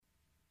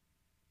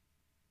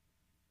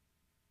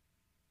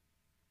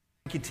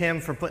Thank you,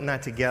 Tim, for putting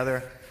that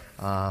together.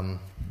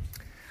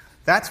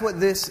 That's what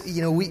this, if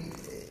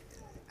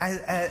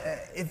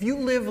you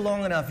live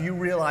long enough, you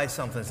realize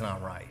something's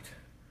not right.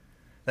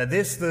 That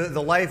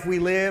the life we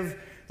live,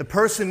 the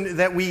person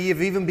that we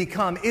have even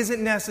become,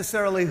 isn't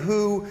necessarily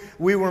who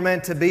we were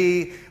meant to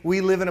be.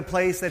 We live in a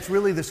place that's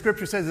really, the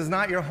Scripture says, is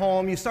not your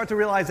home. You start to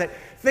realize that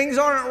things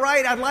aren't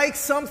right. I'd like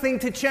something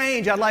to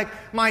change. I'd like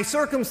my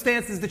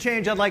circumstances to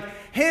change. I'd like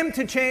him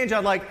to change.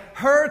 I'd like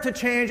her to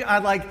change.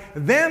 I'd like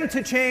them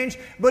to change.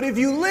 But if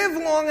you live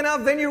long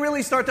enough, then you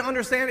really start to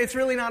understand it's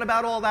really not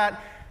about all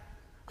that.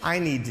 I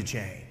need to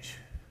change.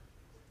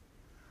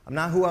 I'm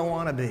not who I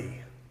want to be.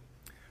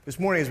 This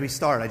morning as we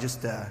start,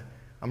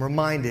 I'm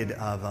reminded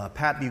of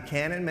Pat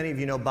Buchanan. Many of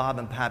you know Bob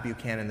and Pat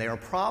Buchanan. They're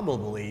not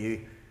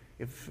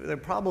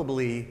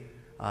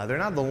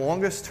the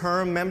longest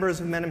term members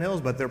of Mendham Hills,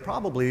 but they're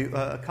probably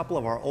a couple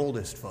of our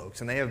oldest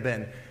folks. And they have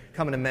been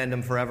coming to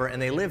Mendham forever, and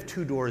they live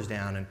 2 doors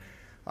down.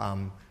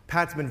 And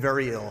Pat's been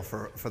very ill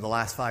for the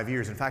last 5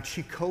 years. In fact,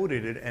 she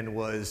coded it and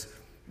was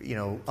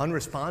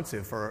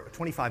unresponsive for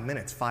 25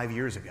 minutes 5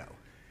 years ago.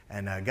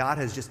 And God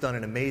has just done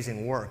an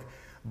amazing work.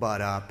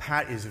 But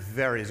Pat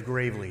is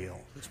gravely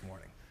ill this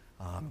morning.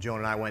 Joan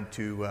and I went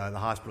to the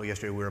hospital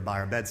yesterday. We were by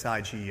her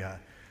bedside. She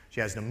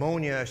has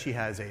pneumonia. She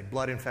has a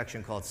blood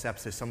infection called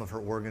sepsis. Some of her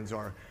organs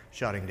are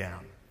shutting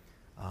down.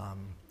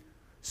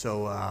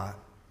 So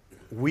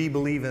we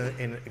believe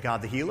in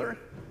God the healer.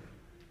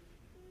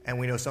 And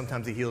we know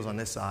sometimes he heals on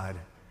this side,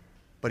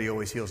 but he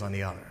always heals on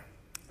the other.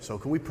 So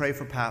can we pray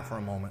for Pat for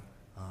a moment?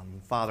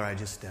 Father,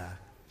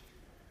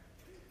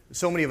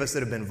 so many of us that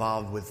have been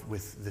involved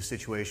with the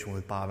situation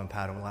with Bob and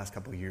Pat over the last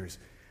couple of years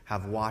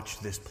have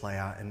watched this play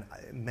out, and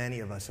many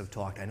of us have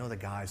talked. I know the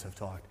guys have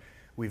talked.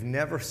 We've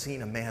never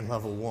seen a man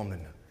love a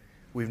woman.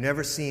 We've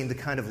never seen the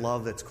kind of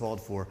love that's called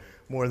for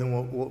more than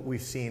what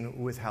we've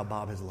seen with how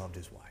Bob has loved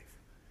his wife.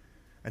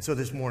 And so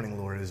this morning,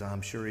 Lord, as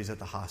I'm sure he's at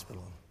the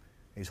hospital,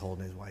 he's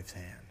holding his wife's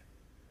hand.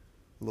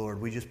 Lord,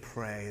 we just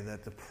pray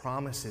that the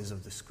promises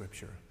of the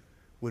Scripture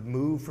would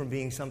move from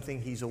being something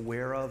he's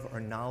aware of or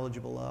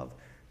knowledgeable of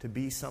to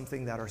be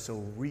something that are so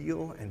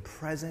real and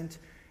present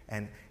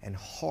and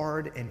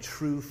hard and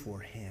true for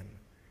him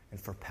and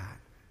for Pat.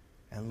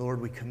 And Lord,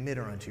 we commit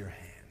her unto your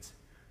hands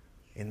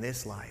in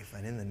this life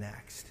and in the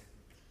next.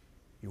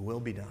 Your will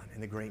be done in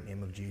the great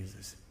name of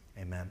Jesus.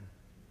 Amen.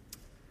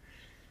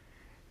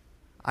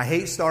 I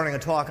hate starting a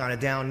talk on a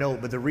down note,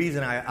 but the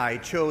reason I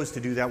chose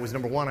to do that was,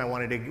 number one, I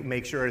wanted to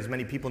make sure as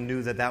many people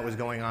knew that was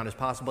going on as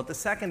possible. But the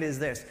second is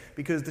this,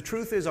 because the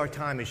truth is our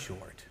time is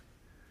short.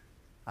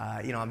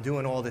 I'm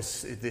doing all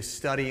this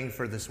studying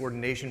for this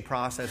ordination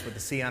process with the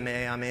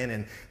CMA I'm in,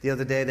 and the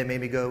other day they made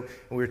me go,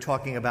 and we were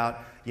talking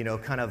about,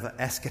 kind of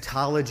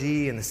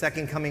eschatology and the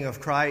second coming of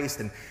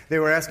Christ, and they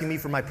were asking me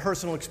for my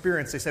personal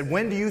experience. They said,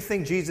 when do you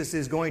think Jesus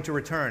is going to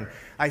return?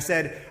 I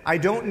said, I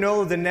don't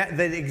know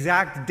the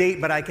exact date,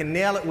 but I can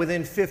nail it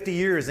within 50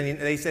 years. And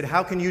they said,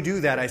 how can you do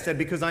that? I said,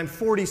 because I'm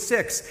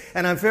 46,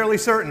 and I'm fairly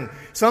certain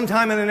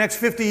sometime in the next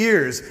 50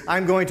 years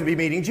I'm going to be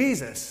meeting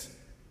Jesus.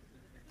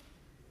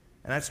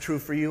 And that's true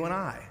for you and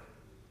I.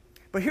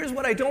 But here's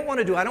what I don't want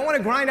to do. I don't want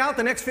to grind out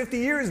the next 50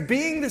 years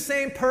being the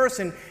same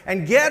person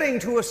and getting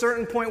to a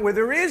certain point where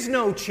there is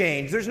no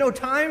change, there's no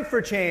time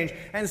for change,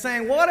 and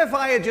saying, what if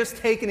I had just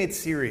taken it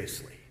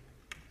seriously?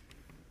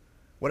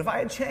 What if I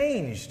had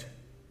changed?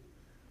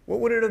 What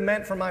would it have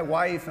meant for my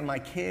wife and my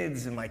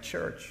kids and my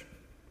church?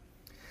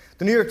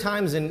 The New York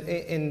Times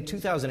in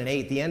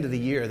 2008, the end of the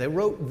year, they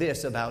wrote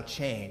this about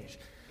change.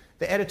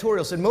 The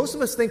editorial said, most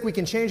of us think we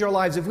can change our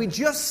lives if we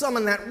just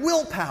summon that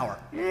willpower.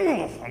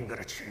 I'm going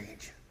to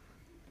change.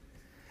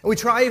 And we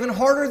try even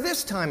harder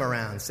this time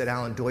around, said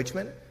Alan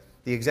Deutschman,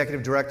 the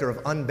executive director of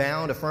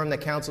Unbound, a firm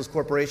that counsels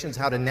corporations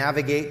how to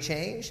navigate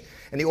change,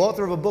 and the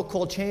author of a book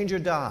called Change or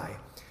Die.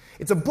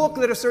 It's a book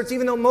that asserts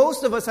even though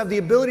most of us have the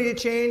ability to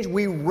change,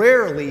 we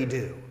rarely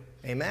do.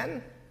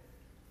 Amen?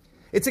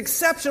 It's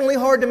exceptionally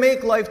hard to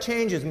make life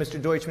changes, Mr.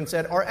 Deutschman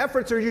said. Our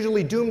efforts are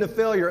usually doomed to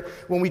failure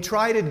when we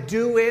try to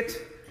do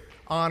it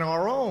on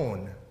our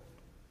own.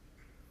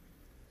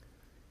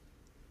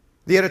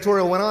 The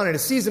editorial went on, in a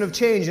season of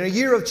change, in a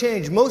year of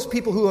change, most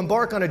people who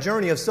embark on a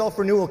journey of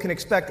self-renewal can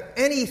expect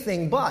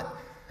anything but.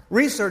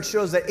 Research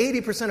shows that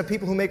 80% of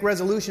people who make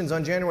resolutions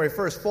on January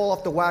 1st fall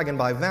off the wagon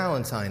by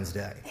Valentine's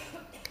Day.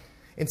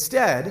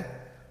 Instead,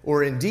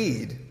 or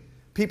indeed,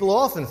 people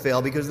often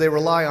fail because they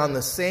rely on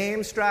the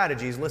same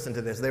strategies. Listen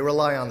to this. They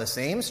rely on the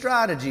same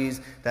strategies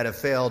that have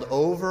failed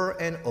over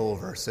and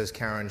over, says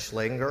Karen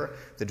Schlanger,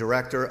 the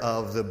director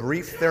of the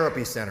Brief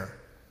Therapy Center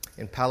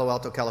in Palo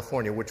Alto,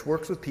 California, which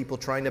works with people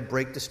trying to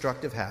break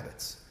destructive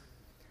habits.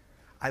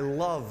 I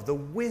love the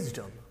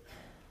wisdom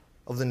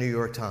of the New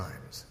York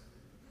Times.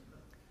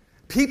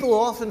 People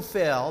often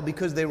fail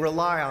because they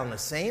rely on the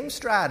same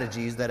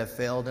strategies that have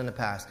failed in the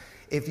past.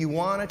 If you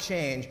want to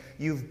change,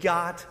 you've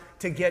got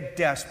to get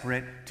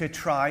desperate to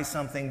try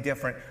something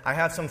different. I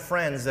have some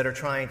friends that are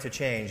trying to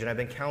change, and I've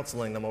been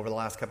counseling them over the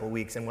last couple of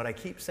weeks, and what I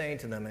keep saying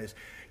to them is,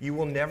 you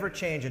will never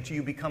change until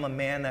you become a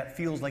man that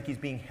feels like he's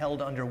being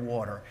held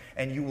underwater,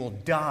 and you will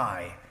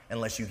die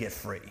unless you get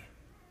free.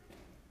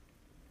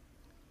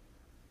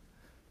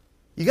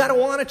 You got to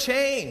want to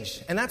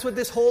change, and that's what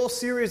this whole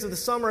series of the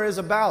summer is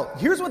about.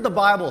 Here's what the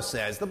Bible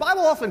says. The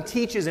Bible often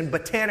teaches in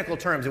botanical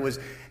terms. It was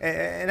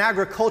an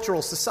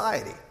agricultural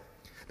society.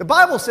 The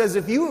Bible says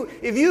if you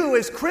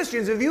as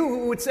Christians, if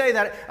you would say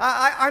that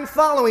I'm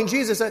following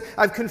Jesus,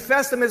 I've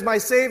confessed Him as my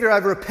Savior,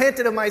 I've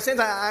repented of my sins,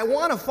 I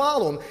want to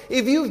follow Him.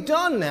 If you've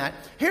done that,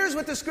 here's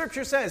what the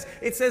Scripture says.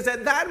 It says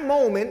at that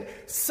moment,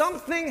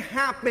 something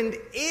happened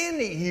in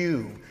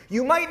you.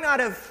 You might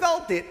not have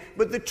felt it,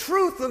 but the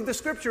truth of the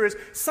Scripture is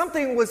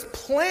something was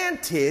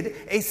planted,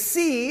 a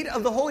seed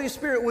of the Holy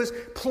Spirit was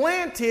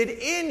planted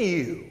in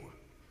you.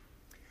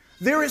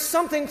 There is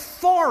something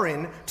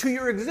foreign to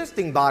your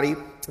existing body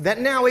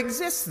that now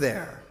exists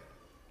there.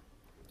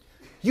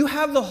 You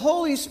have the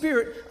Holy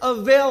Spirit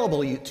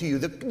available to you,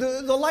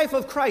 the life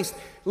of Christ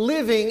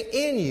living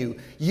in you.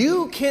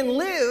 You can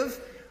live,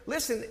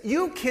 listen,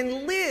 you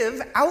can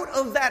live out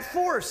of that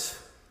force.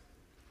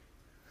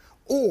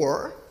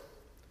 Or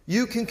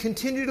you can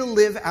continue to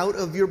live out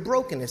of your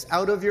brokenness,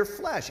 out of your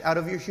flesh, out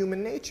of your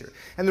human nature.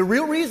 And the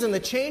real reason the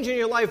change in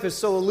your life is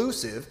so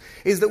elusive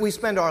is that we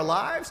spend our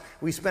lives,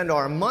 we spend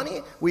our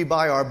money, we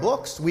buy our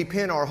books, we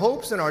pin our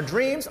hopes and our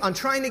dreams on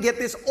trying to get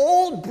this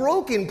old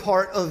broken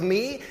part of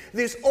me,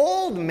 this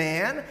old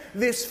man,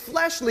 this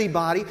fleshly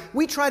body,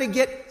 we try to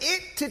get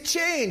it to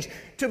change,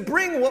 to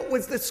bring what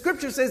the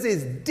Scripture says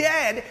is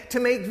dead, to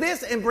make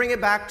this and bring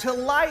it back to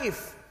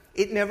life.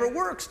 It never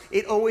works.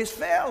 It always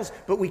fails,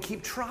 but we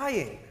keep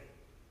trying.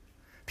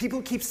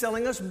 People keep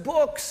selling us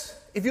books.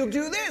 If you'll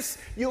do this,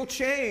 you'll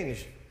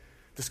change.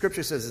 The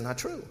Scripture says it's not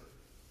true.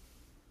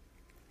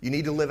 You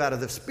need to live out of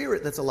the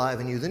Spirit that's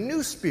alive in you, the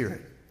new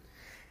Spirit.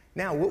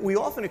 Now, what we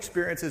often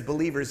experience as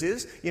believers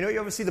is, you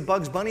ever see the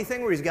Bugs Bunny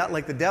thing where he's got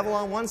like the devil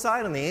on one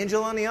side and the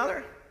angel on the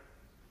other?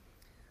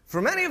 For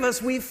many of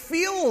us, we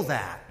feel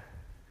that.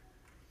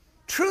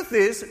 Truth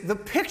is, the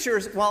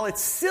pictures, while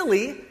it's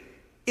silly,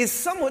 is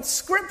somewhat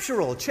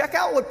scriptural. Check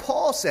out what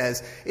Paul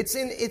says. It's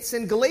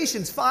in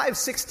Galatians 5,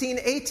 16,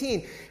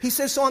 18. He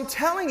says, so I'm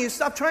telling you,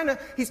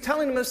 he's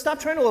telling them to stop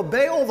trying to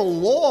obey all the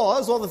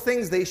laws, all the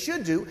things they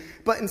should do,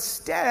 but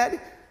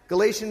instead,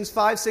 Galatians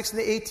 5, 16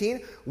 to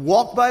 18,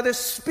 walk by the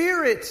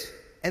Spirit,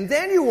 and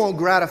then you won't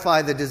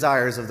gratify the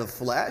desires of the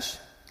flesh,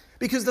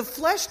 because the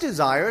flesh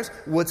desires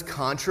what's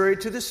contrary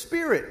to the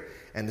Spirit,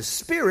 and the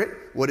Spirit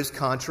what is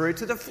contrary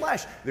to the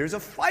flesh. There's a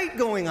fight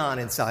going on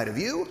inside of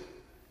you.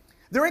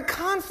 They're in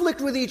conflict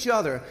with each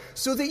other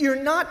so that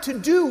you're not to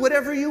do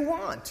whatever you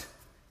want.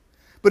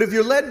 But if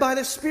you're led by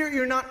the Spirit,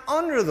 you're not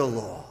under the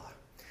law.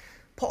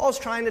 Paul's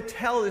trying to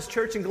tell this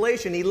church in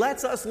Galatia, and he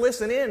lets us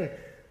listen in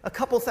a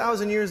couple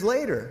thousand years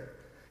later.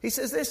 He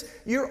says this,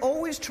 you're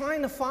always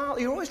trying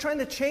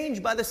to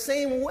change by the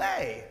same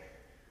way.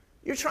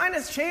 You're trying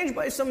to change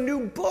by some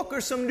new book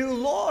or some new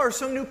law or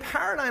some new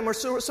paradigm or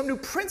some new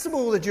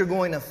principle that you're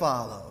going to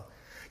follow.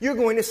 You're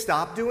going to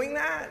stop doing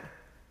that.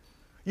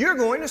 You're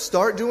going to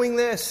start doing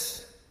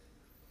this.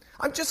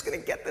 I'm just going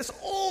to get this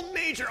old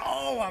nature.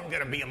 Oh, I'm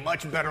going to be a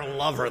much better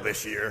lover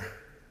this year.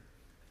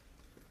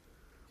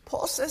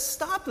 Paul says,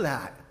 stop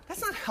that.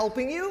 That's not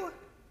helping you.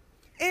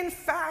 In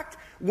fact,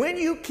 when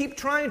you keep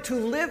trying to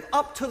live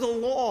up to the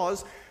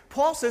laws,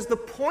 Paul says the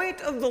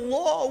point of the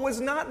law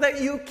was not that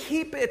you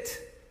keep it.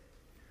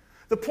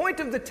 The point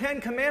of the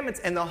 10 Commandments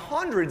and the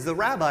hundreds the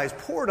rabbis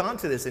poured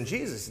onto this in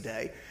Jesus'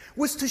 day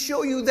was to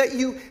show you that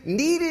you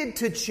needed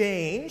to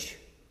change,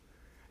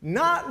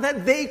 not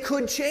that they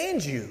could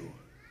change you.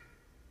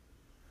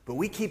 But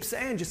we keep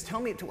saying, just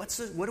tell me,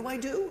 what do I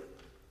do?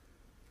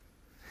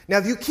 Now,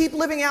 if you keep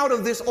living out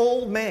of this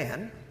old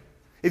man,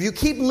 if you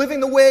keep living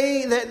the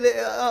way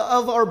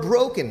of our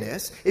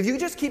brokenness, if you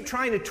just keep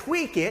trying to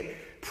tweak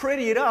it,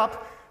 pretty it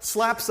up,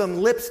 slap some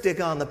lipstick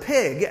on the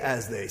pig,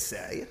 as they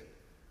say,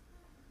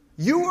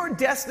 you are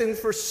destined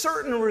for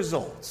certain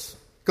results.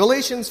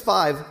 Galatians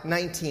 5,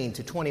 19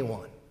 to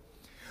 21.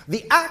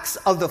 The acts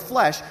of the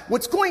flesh,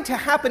 what's going to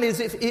happen is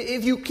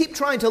if you keep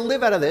trying to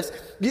live out of this,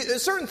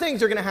 certain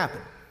things are going to happen.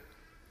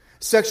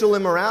 Sexual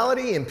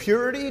immorality,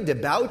 impurity,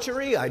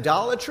 debauchery,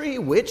 idolatry,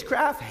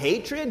 witchcraft,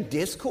 hatred,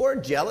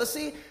 discord,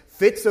 jealousy,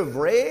 fits of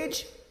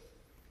rage,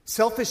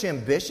 selfish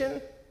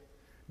ambition,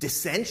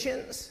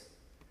 dissensions,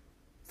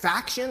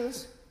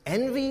 factions,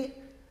 envy,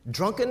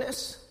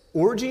 drunkenness,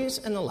 orgies,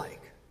 and the like.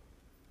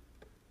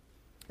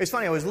 It's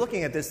funny, I was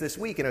looking at this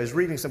week and I was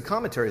reading some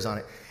commentaries on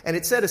it, and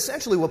it said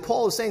essentially what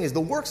Paul is saying is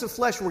the works of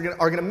flesh are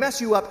going to mess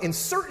you up in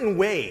certain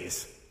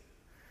ways.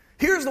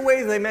 Here's the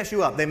way they mess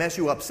you up. They mess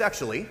you up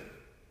sexually.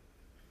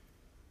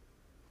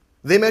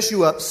 They mess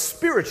you up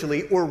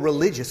spiritually or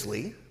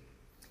religiously.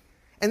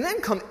 And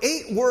then come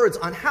 8 words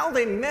on how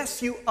they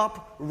mess you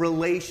up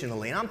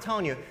relationally. And I'm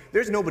telling you,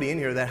 there's nobody in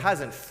here that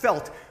hasn't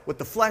felt what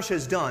the flesh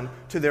has done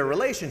to their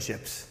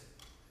relationships.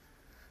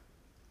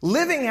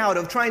 Living out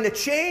of trying to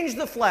change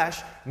the flesh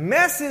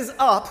messes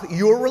up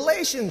your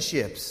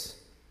relationships.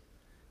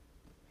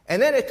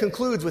 And then it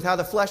concludes with how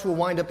the flesh will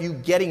wind up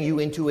getting you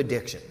into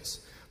addictions.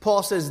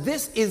 Paul says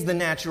this is the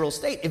natural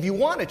state. If you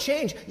want to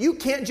change, you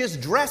can't just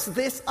dress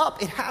this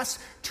up. It has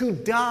to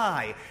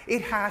die.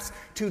 It has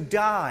to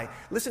die.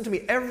 Listen to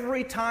me.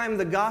 Every time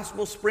the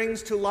gospel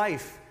springs to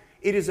life,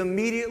 it is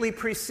immediately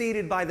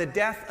preceded by the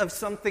death of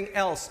something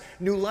else.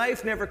 New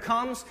life never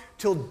comes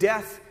till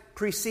death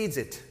precedes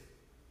it.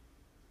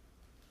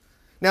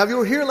 Now, if you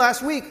were here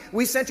last week,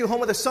 we sent you home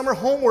with a summer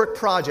homework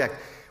project.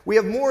 We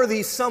have more of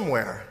these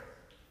somewhere.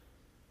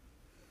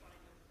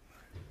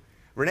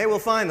 Renee will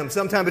find them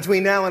sometime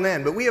between now and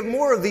then, but we have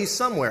more of these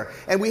somewhere.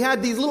 And we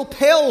had these little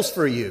pails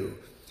for you.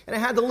 And it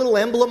had the little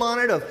emblem on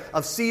it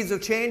of seeds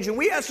of change. And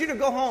we asked you to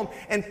go home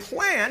and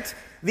plant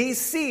these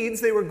seeds.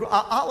 They were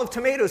olive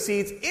tomato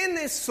seeds in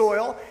this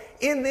soil,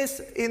 in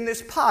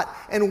this pot,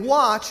 and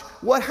watch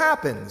what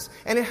happens.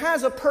 And it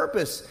has a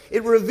purpose.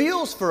 It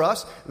reveals for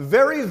us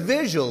very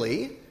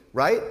visually,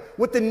 right,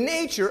 what the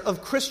nature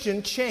of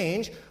Christian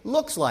change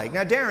looks like.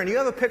 Now, Darren, you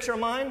have a picture of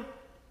mine?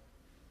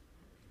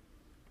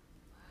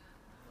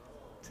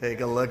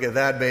 Take a look at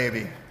that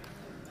baby.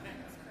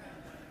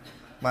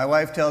 My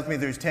wife tells me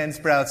there's 10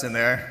 sprouts in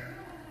there,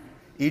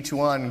 each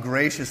one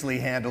graciously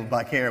handled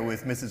by care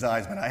with Mrs.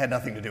 Eisman. I had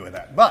nothing to do with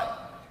that.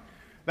 But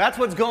that's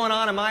what's going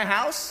on in my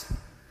house.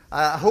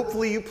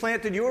 Hopefully you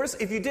planted yours.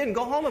 If you didn't,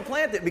 go home and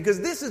plant it,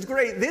 because this is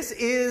great. This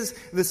is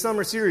the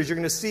summer series. You're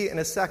going to see it in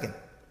a second.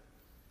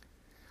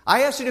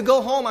 I asked you to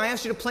go home. I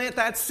asked you to plant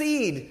that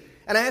seed,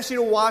 and I asked you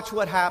to watch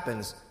what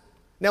happens.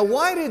 Now,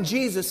 why did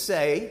Jesus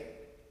say...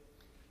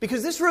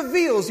 Because this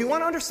reveals, you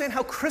want to understand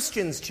how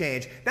Christians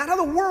change, not how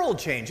the world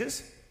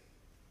changes.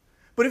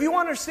 But if you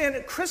want to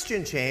understand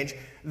Christian change,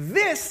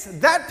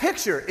 that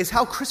picture is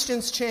how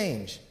Christians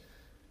change.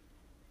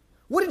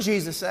 What did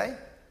Jesus say?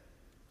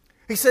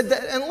 He said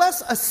that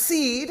unless a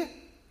seed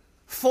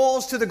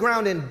falls to the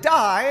ground and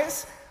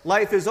dies,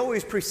 life is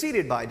always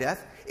preceded by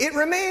death. It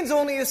remains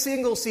only a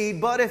single seed,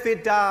 but if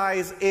it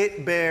dies,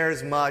 it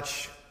bears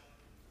much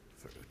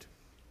fruit.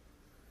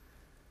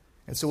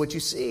 And so what you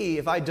see,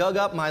 if I dug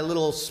up my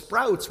little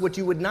sprouts, what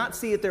you would not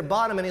see at their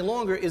bottom any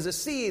longer is a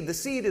seed. The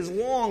seed is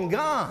long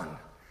gone.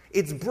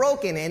 It's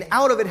broken, and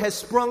out of it has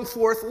sprung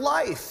forth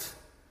life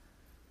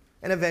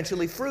and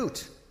eventually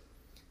fruit.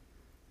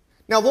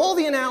 Now, of all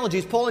the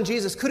analogies Paul and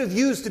Jesus could have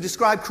used to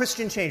describe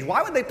Christian change,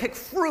 why would they pick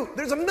fruit?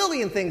 There's a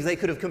million things they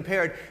could have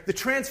compared the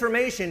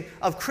transformation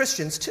of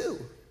Christians to.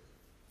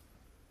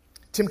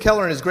 Tim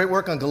Keller, in his great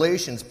work on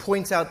Galatians,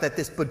 points out that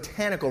this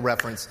botanical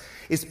reference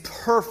is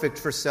perfect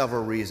for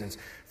several reasons.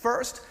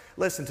 First,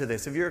 listen to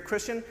this. If you're a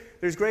Christian,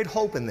 there's great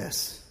hope in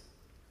this.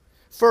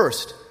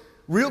 First,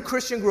 real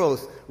Christian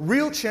growth,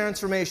 real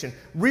transformation,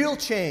 real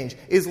change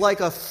is like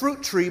a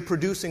fruit tree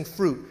producing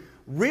fruit.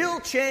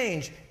 Real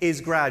change is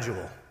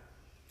gradual.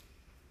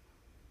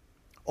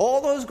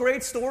 All those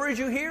great stories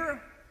you hear,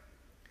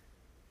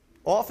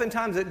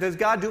 oftentimes, does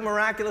God do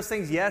miraculous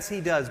things? Yes, He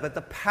does. But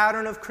the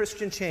pattern of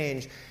Christian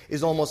change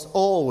is almost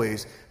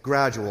always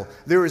gradual.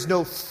 There is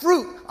no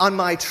fruit on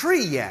my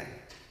tree yet,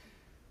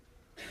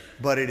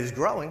 but it is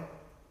growing.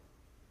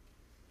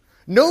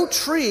 No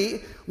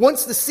tree,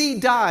 once the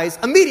seed dies,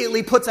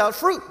 immediately puts out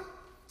fruit.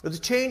 The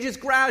change is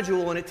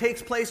gradual, and it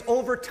takes place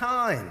over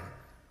time.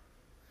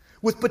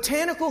 With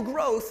botanical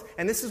growth,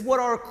 and this is what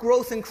our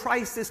growth in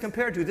Christ is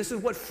compared to, this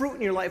is what fruit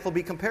in your life will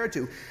be compared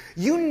to,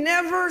 you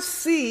never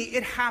see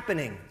it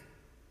happening.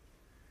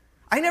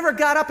 I never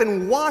got up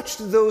and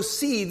watched those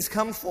seeds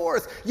come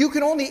forth. You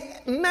can only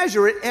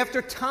measure it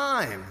after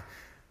time.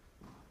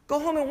 Go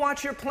home and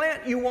watch your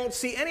plant. You won't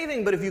see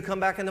anything, but if you come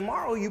back in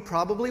tomorrow, you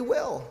probably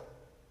will.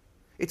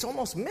 It's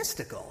almost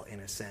mystical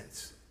in a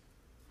sense.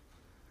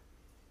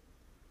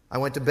 I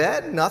went to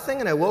bed,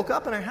 nothing, and I woke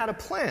up and I had a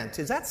plant.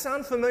 Does that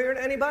sound familiar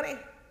to anybody?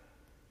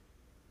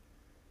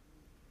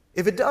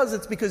 If it does,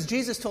 it's because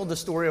Jesus told the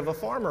story of a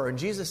farmer, and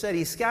Jesus said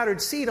he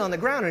scattered seed on the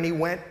ground and he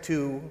went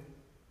to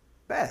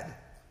bed.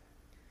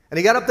 And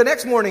he got up the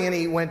next morning and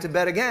he went to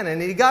bed again,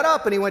 and he got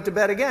up and he went to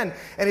bed again.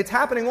 And it's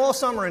happening all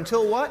summer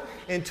until what?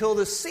 Until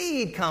the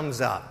seed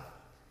comes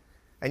up.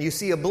 And you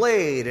see a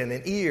blade and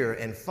an ear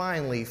and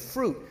finally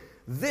fruit.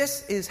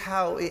 This is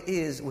how it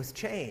is with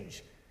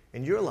change.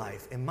 In your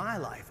life, in my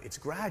life, it's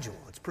gradual.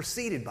 It's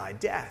preceded by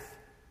death.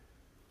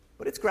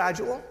 But it's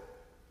gradual.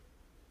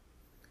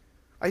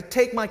 I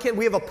take my kid,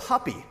 we have a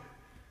puppy.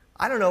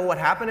 I don't know what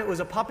happened. It was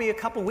a puppy a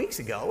couple weeks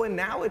ago, and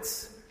now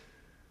it's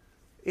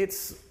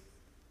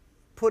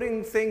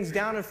putting things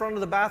down in front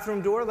of the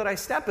bathroom door that I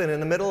step in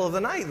the middle of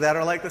the night that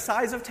are like the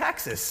size of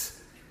Texas.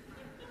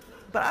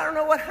 But I don't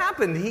know what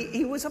happened.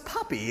 He was a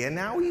puppy, and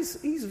now he's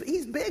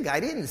big.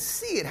 I didn't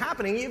see it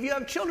happening. If you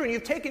have children,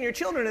 you've taken your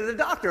children to the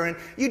doctor, and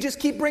you just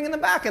keep bringing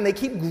them back, and they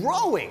keep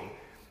growing.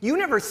 You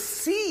never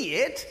see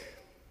it.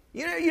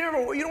 You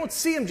don't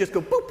see them just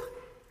go boop.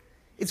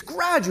 It's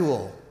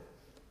gradual.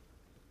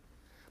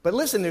 But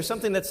listen, there's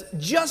something that's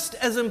just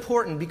as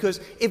important, because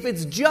if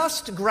it's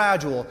just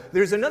gradual,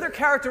 there's another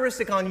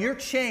characteristic on your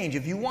change.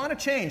 If you want to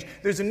change,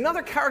 there's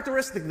another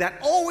characteristic that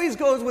always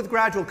goes with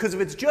gradual, because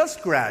if it's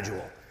just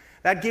gradual,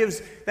 that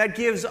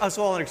gives us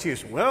all an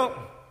excuse.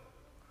 Well,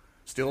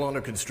 still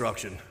under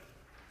construction.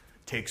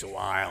 Takes a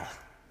while.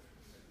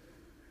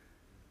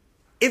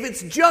 If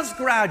it's just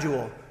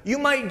gradual, you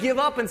might give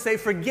up and say,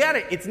 forget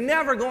it, it's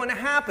never going to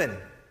happen.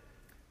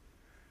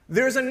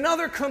 There's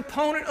another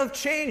component of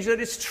change that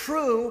is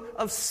true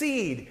of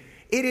seed.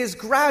 It is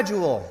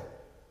gradual,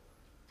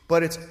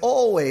 but it's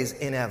always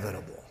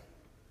inevitable.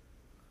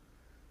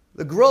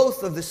 The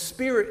growth of the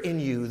Spirit in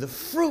you, the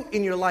fruit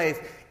in your life,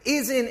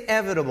 is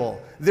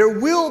inevitable. There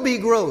will be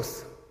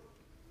growth.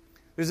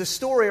 There's a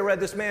story I read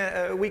this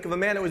week of a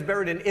man that was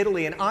buried in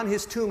Italy, and on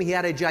his tomb he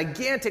had a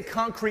gigantic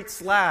concrete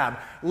slab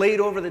laid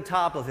over the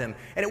top of him.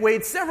 And it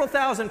weighed several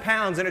thousand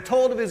pounds, and it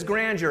told of his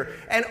grandeur.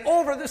 And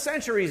over the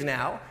centuries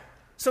now,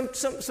 some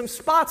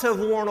spots have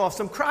worn off,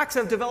 some cracks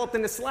have developed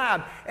in the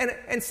slab.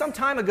 And some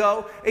time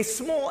ago, a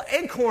small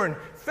acorn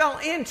fell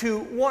into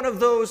one of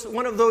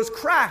those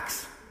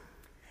cracks.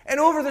 And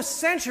over the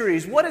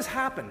centuries, what has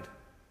happened?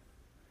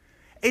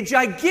 A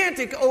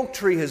gigantic oak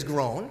tree has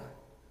grown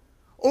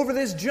over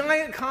this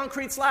giant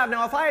concrete slab.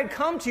 Now, if I had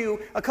come to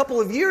you a couple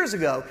of years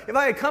ago, if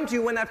I had come to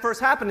you when that first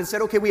happened and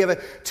said, okay, we have a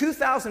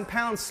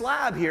 2,000-pound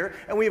slab here,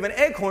 and we have an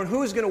acorn,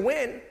 who's going to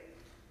win?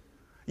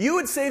 You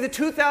would say the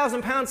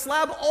 2,000-pound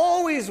slab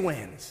always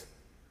wins.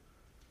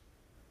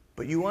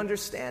 But you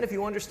understand, if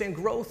you understand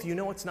growth, you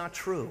know it's not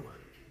true.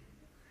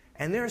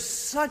 And there's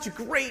such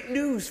great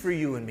news for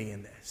you and me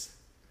in this.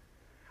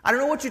 I don't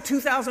know what your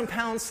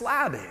 2,000-pound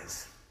slab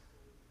is.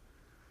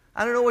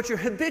 I don't know what your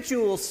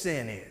habitual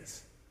sin is.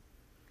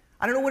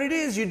 I don't know what it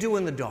is you do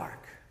in the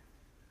dark.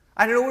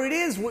 I don't know what it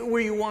is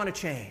where you want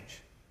to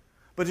change.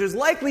 But there's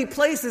likely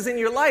places in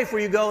your life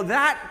where you go,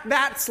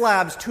 that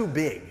slab's too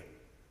big.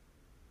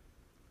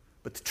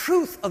 But the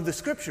truth of the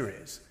Scripture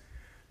is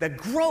that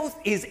growth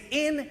is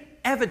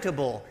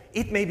inevitable.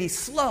 It may be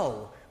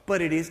slow,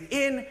 but it is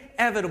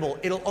inevitable.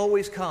 It'll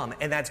always come,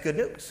 and that's good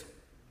news.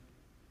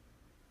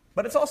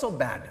 But it's also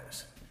bad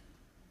news.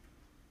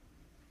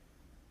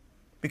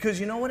 Because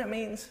you know what it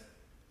means?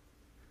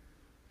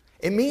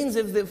 It means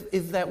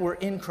if that we're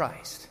in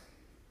Christ.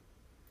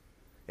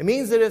 It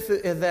means that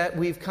if that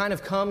we've kind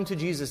of come to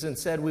Jesus and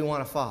said we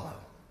want to follow.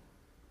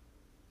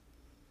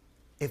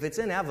 If it's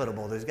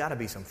inevitable, there's got to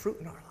be some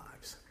fruit in our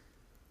lives.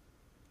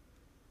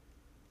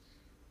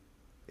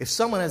 If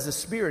someone has the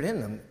Spirit in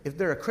them, if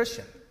they're a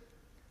Christian,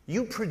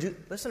 you produce,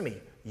 listen to me,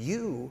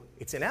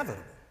 it's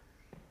inevitable.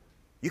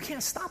 You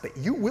can't stop it.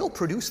 You will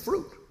produce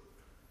fruit.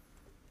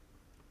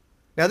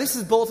 Now, this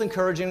is both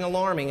encouraging and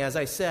alarming, as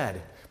I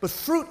said. But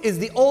fruit is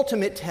the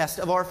ultimate test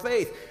of our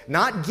faith.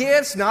 Not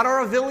gifts, not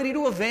our ability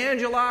to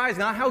evangelize,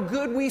 not how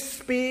good we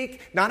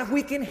speak, not if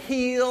we can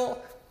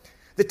heal.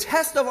 The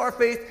test of our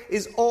faith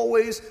is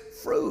always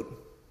fruit.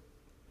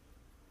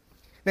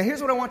 Now,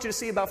 here's what I want you to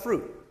see about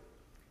fruit.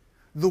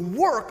 The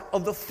work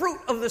of the fruit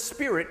of the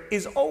Spirit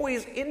is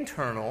always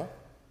internal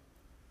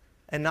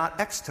and not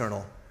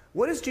external.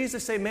 What does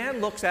Jesus say?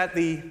 Man looks at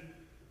the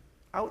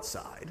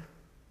outside,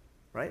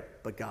 right?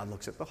 But God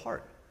looks at the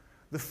heart.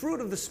 The fruit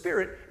of the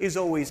Spirit is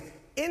always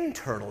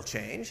internal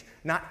change,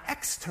 not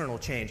external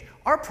change.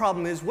 Our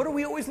problem is, what are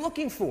we always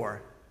looking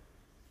for?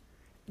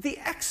 The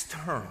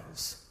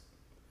externals.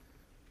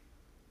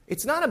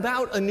 It's not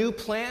about a new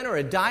plan or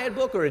a diet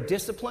book or a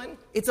discipline.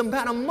 It's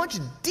about a much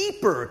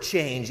deeper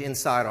change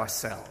inside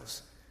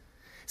ourselves.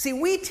 See,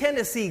 we tend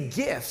to see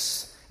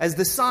gifts as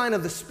the sign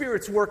of the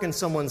Spirit's work in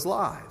someone's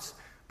lives,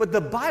 but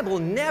the Bible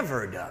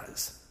never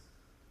does.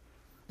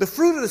 The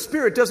fruit of the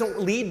Spirit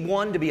doesn't lead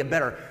one to be a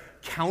better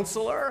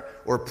counselor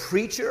or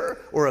preacher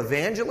or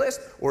evangelist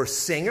or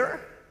singer.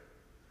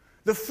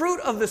 The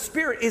fruit of the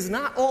Spirit is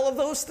not all of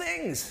those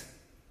things.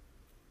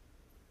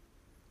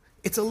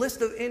 It's a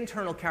list of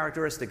internal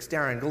characteristics.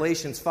 Darren,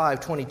 Galatians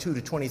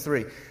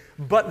 5:22-23.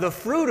 But the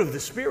fruit of the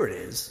Spirit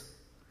is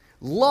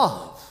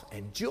love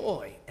and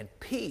joy and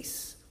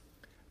peace,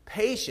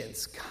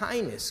 patience,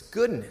 kindness,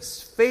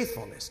 goodness,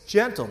 faithfulness,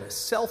 gentleness,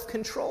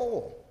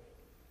 self-control.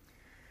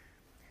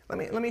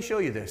 Let me show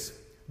you this.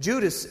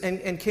 Judas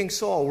and King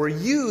Saul were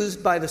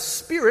used by the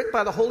Spirit,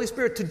 by the Holy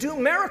Spirit, to do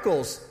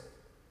miracles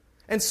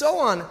and so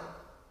on,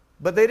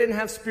 but they didn't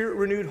have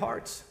Spirit-renewed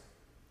hearts.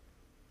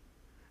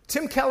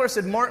 Tim Keller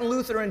said Martin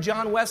Luther and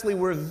John Wesley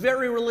were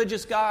very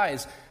religious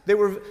guys.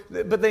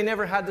 But they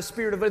never had the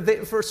Spirit of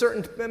God. For a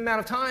certain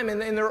amount of time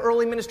in their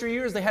early ministry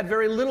years, they had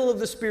very little of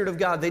the Spirit of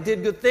God. They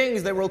did good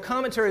things. They wrote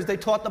commentaries. They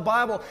taught the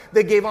Bible.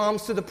 They gave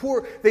alms to the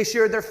poor. They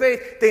shared their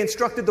faith. They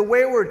instructed the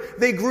wayward.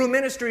 They grew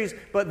ministries,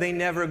 but they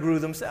never grew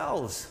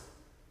themselves.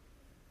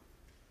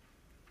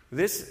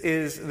 This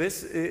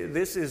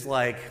is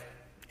like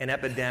an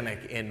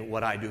epidemic in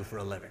what I do for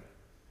a living,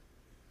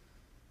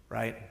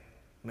 right?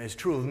 I mean, it's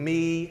true of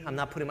me. I'm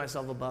not putting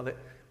myself above it.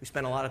 We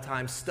spend a lot of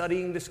time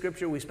studying the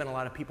Scripture. We spend a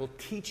lot of people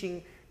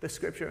teaching the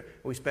Scripture.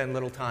 We spend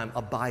little time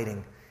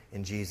abiding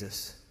in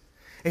Jesus.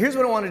 And here's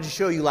what I wanted to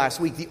show you last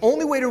week. The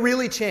only way to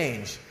really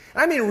change,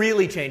 and I mean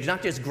really change,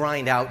 not just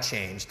grind out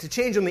change, to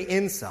change on the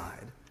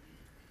inside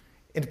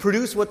and to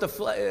produce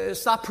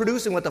stop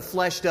producing what the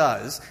flesh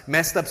does,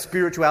 messed up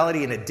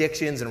spirituality and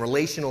addictions and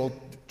relational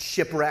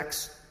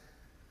shipwrecks.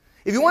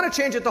 If you want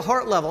to change at the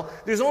heart level,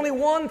 there's only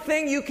one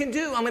thing you can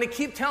do. I'm going to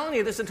keep telling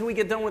you this until we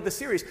get done with the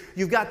series.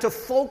 You've got to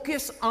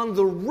focus on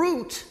the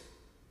root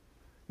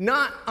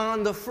not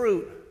on the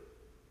fruit.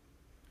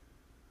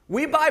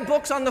 We buy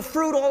books on the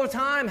fruit all the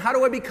time. How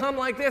do I become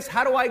like this?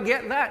 How do I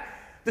get that?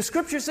 The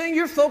scripture's saying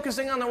you're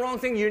focusing on the wrong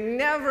thing. You're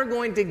never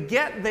going to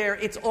get there.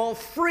 It's all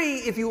free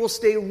if you will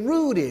stay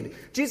rooted.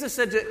 Jesus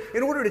said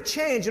in order to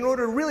change, in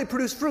order to really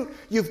produce fruit,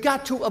 you've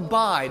got to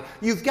abide.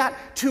 You've got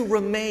to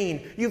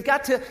remain. You've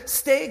got to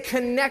stay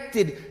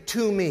connected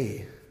to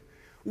me.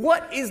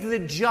 What is the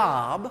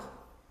job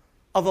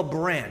of a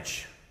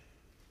branch?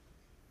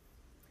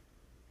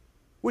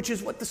 Which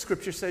is what the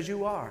scripture says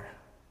you are.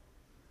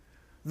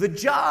 The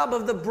job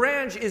of the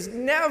branch is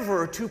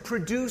never to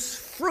produce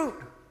fruit.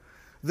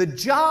 The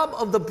job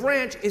of the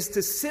branch is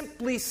to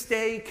simply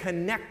stay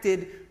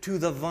connected to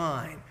the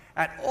vine.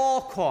 At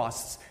all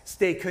costs,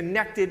 stay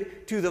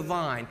connected to the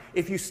vine.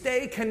 If you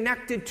stay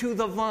connected to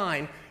the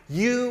vine,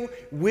 you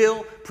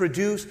will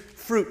produce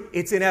fruit.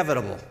 It's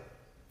inevitable.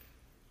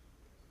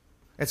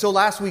 And so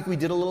last week we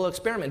did a little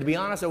experiment. To be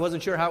honest, I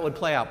wasn't sure how it would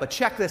play out, but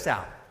check this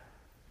out.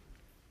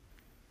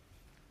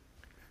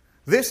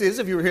 This is,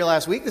 if you were here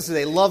last week, this is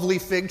a lovely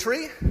fig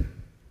tree.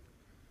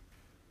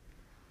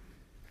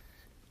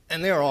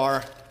 And there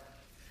are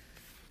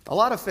a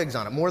lot of figs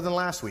on it, more than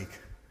last week.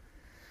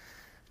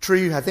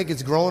 Tree, I think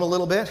it's grown a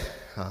little bit.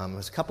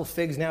 There's a couple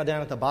figs now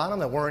down at the bottom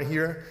that weren't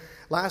here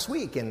last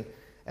week.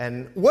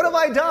 And what have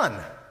I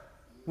done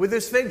with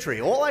this fig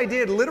tree? All I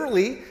did,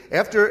 literally,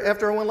 after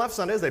everyone left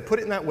Sunday, is they put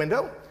it in that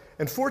window.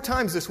 And 4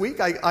 times this week,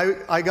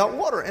 I got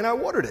water, and I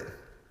watered it.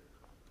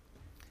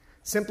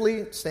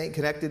 Simply staying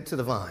connected to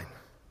the vine.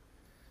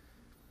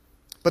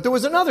 But there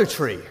was another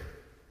tree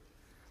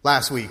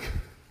last week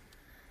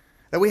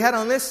that we had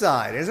on this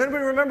side. Does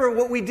anybody remember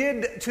what we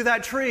did to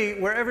that tree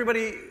where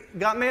everybody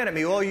got mad at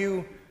me? All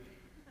you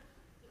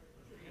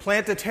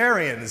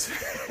plantitarians.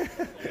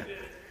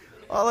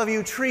 All of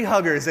you tree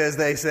huggers, as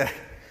they say.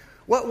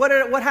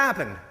 What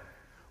happened?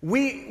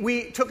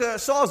 We took a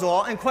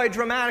Sawzall and quite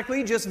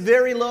dramatically, just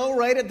very low,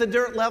 right at the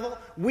dirt level,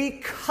 we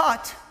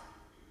cut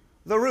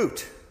the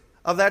root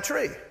of that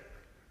tree.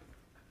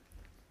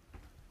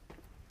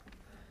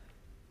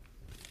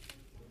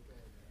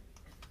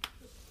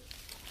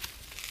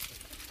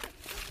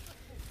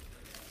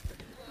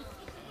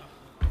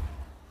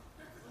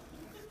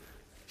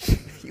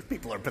 You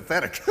people are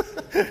pathetic.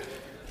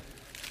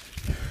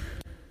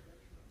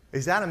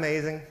 Is that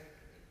amazing?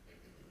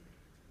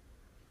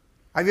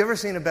 Have you ever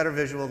seen a better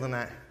visual than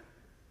that?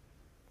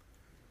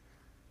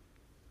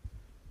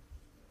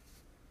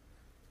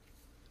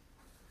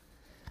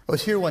 I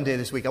was here one day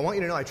this week. I want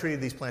you to know I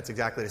treated these plants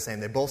exactly the same.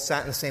 They both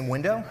sat in the same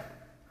window.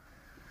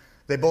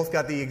 They both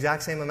got the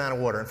exact same amount of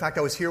water. In fact,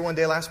 I was here one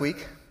day last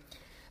week,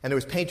 and there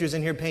was painters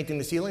in here painting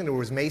the ceiling. There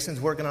was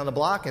masons working on the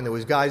block, and there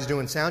was guys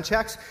doing sound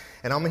checks.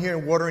 And I'm here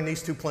watering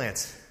these 2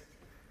 plants.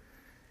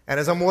 And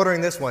as I'm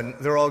watering this one,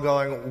 they're all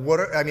going,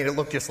 it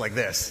looked just like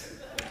this.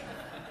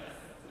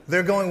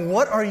 They're going,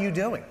 what are you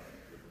doing?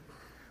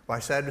 Well, I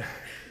said,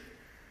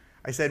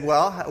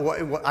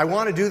 well, I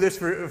want to do this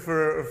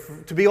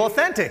to be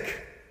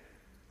authentic.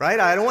 Right?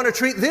 I don't want to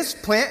treat this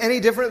plant any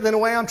different than the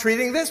way I'm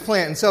treating this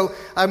plant. And so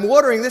I'm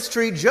watering this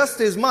tree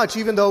just as much,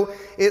 even though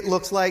it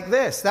looks like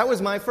this. That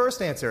was my first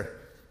answer.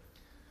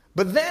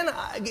 But then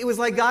it was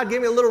like God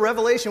gave me a little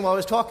revelation while I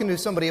was talking to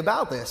somebody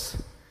about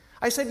this.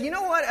 I said, you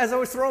know what? As I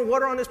was throwing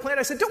water on this plant,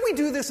 I said, don't we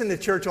do this in the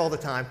church all the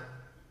time?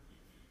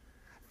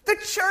 The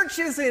church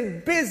is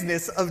in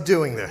business of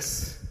doing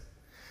this.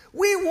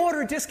 We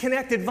water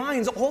disconnected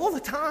vines all the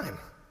time.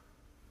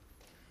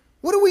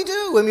 What do we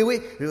do? I mean, we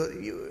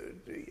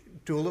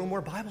do a little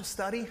more Bible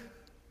study, a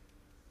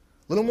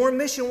little more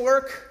mission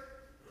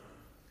work,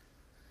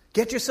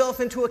 get yourself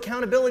into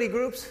accountability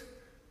groups,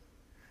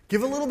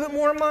 give a little bit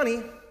more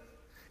money,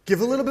 give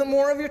a little bit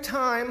more of your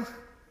time,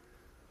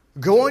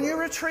 go on your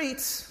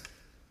retreats.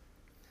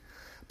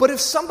 But if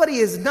somebody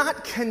is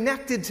not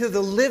connected to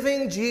the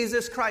living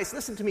Jesus Christ,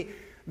 listen to me,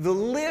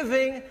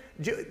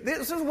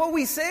 this is what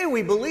we say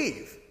we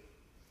believe.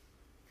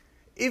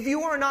 If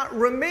you are not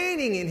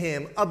remaining in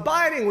Him,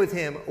 abiding with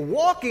Him,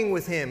 walking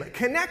with Him,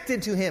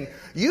 connected to Him,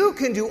 you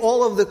can do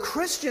all of the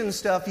Christian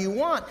stuff you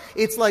want.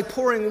 It's like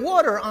pouring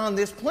water on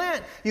this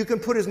plant. You can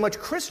put as much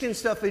Christian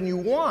stuff in you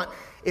want.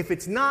 If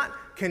it's not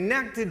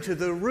connected to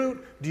the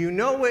root, do you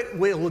know what it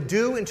will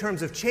do in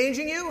terms of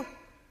changing you?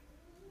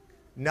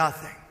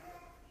 Nothing.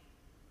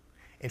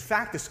 In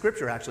fact, the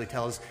Scripture actually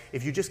tells us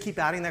if you just keep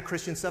adding that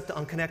Christian stuff to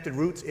unconnected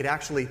roots,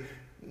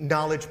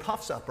 knowledge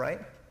puffs up,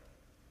 right?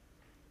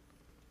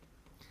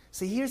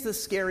 See, here's the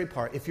scary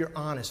part, if you're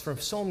honest, from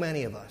so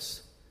many of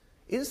us.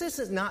 This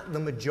is not the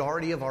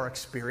majority of our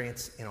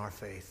experience in our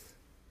faith.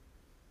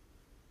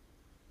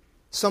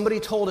 Somebody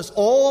told us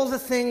all the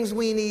things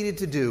we needed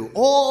to do,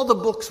 all the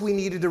books we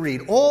needed to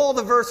read, all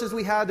the verses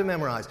we had to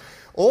memorize,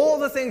 all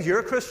the things.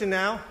 You're a Christian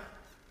now.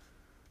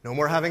 No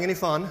more having any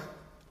fun.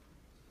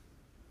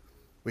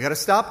 We got to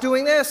stop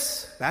doing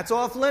this. That's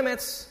off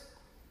limits.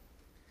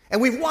 And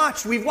we've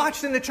watched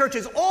in the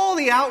churches all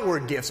the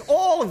outward gifts.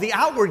 All of the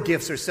outward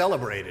gifts are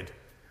celebrated.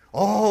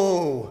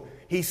 Oh,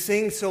 he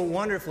sings so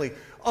wonderfully.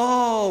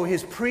 Oh,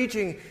 his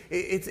preaching,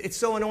 it's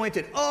so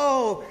anointed.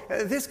 Oh,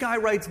 this guy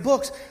writes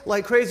books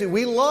like crazy.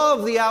 We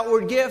love the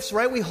outward gifts,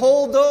 right? We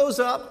hold those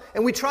up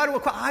and we try to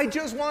acquire. I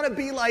just want to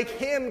be like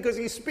him because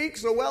he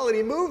speaks so well and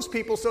he moves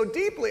people so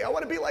deeply. I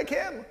want to be like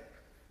him.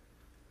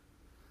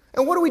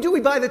 And what do?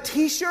 We buy the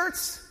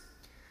t-shirts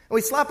and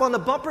we slap on the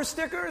bumper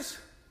stickers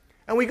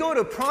and we go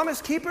to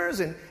Promise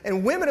Keepers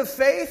and Women of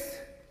Faith.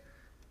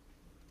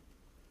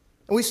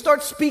 And we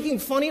start speaking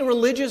funny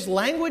religious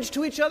language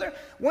to each other.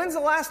 When's the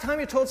last time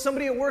you told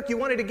somebody at work you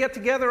wanted to get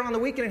together on the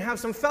weekend and have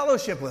some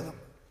fellowship with them?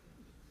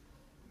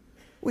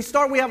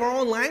 We have our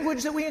own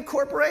language that we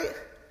incorporate.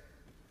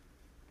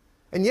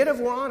 And yet, if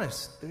we're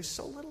honest, there's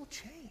so little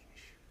change.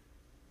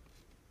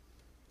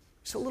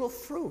 So little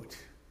fruit.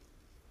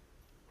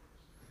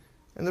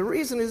 And the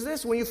reason is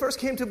this: when you first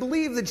came to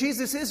believe that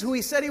Jesus is who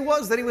he said he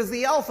was, that he was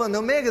the Alpha and the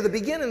Omega, the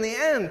beginning and the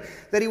end,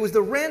 that he was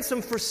the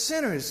ransom for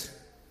sinners,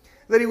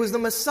 that he was the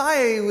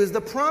Messiah, he was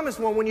the promised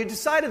one, when you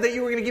decided that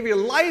you were going to give your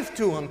life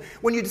to him,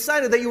 when you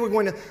decided that you were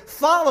going to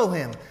follow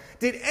him,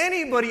 did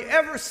anybody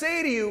ever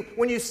say to you,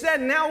 when you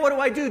said, now what do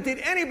I do? Did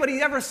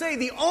anybody ever say,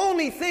 the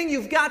only thing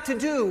you've got to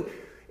do,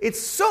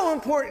 it's so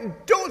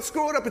important, don't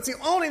screw it up, it's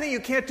the only thing you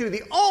can't do.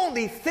 The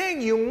only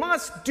thing you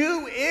must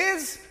do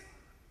is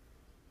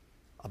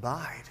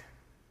abide.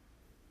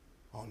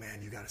 Oh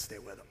man, you got to stay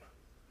with him.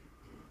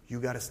 You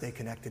got to stay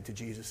connected to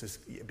Jesus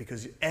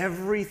because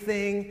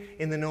everything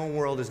in the known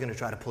world is going to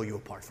try to pull you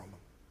apart from him.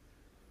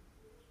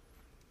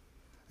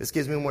 This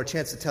gives me one more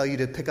chance to tell you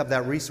to pick up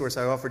that resource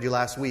I offered you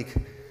last week.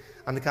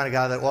 I'm the kind of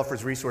guy that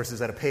offers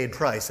resources at a paid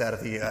price out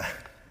of the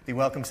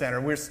Welcome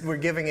Center. We're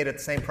giving it at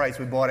the same price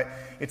we bought it.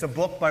 It's a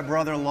book by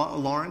Brother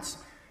Lawrence.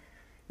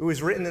 It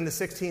was written in the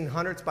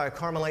 1600s by a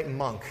Carmelite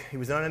monk. He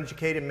was an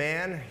uneducated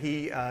man.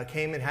 He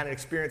came and had an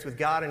experience with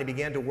God, and he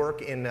began to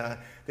work in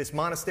this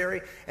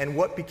monastery. And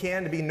what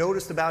began to be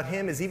noticed about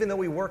him is even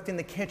though he worked in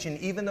the kitchen,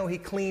 even though he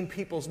cleaned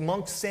people's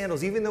monk's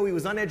sandals, even though he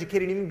was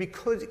uneducated, even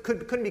because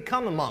couldn't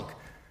become a monk,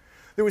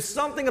 there was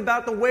something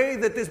about the way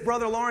that this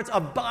Brother Lawrence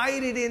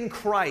abided in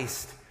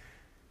Christ.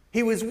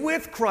 He was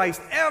with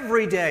Christ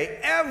every day,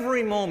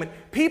 every moment.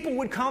 People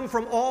would come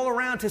from all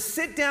around to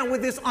sit down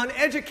with this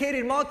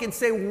uneducated monk and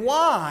say,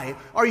 why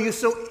are you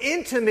so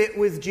intimate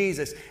with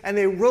Jesus? And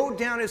they wrote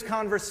down his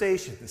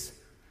conversations.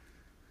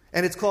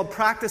 And it's called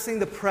Practicing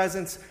the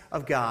Presence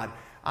of God.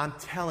 I'm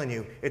telling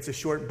you, it's a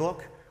short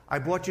book. I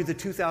bought you the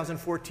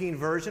 2014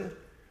 version.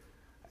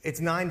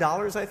 It's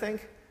 $9, I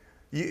think.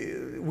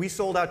 We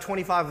sold out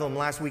 25 of them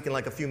last week in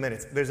like a few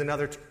minutes. There's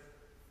another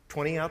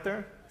 20 out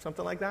there,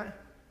 something like that.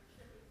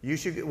 You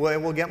should, well,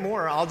 we'll get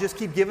more. I'll just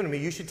keep giving them to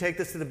you. You should take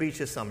this to the beach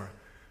this summer.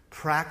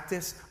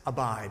 Practice,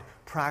 abide.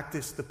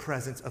 Practice the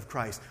presence of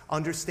Christ.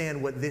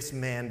 Understand what this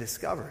man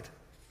discovered.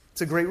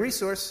 It's a great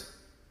resource.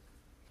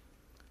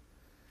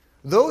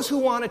 Those who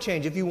want to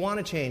change, if you want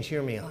to change,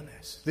 hear me on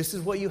this. This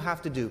is what you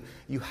have to do.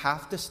 You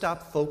have to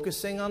stop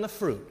focusing on the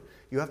fruit.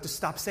 You have to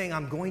stop saying,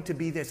 I'm going to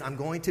be this, I'm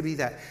going to be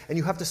that. And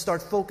you have to start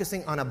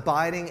focusing on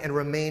abiding and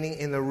remaining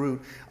in the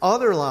root.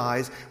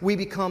 Otherwise, we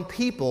become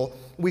people,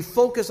 we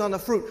focus on the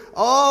fruit.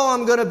 Oh,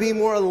 I'm going to be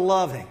more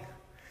loving.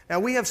 Now,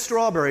 we have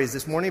strawberries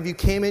this morning. If you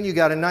came in, you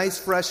got a nice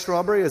fresh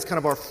strawberry. It's kind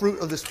of our fruit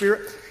of the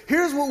Spirit.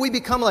 Here's what we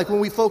become like when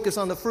we focus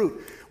on the fruit.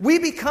 We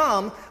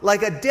become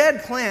like a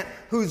dead plant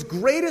whose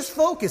greatest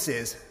focus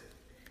is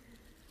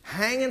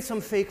hanging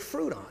some fake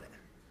fruit on it.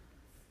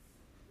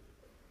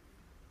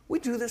 We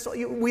do this,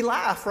 we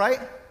laugh, right?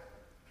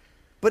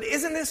 But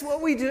isn't this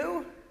what we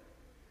do?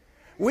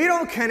 We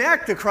don't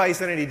connect to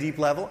Christ on any deep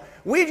level.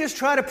 We just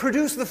try to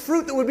produce the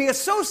fruit that would be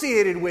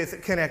associated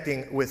with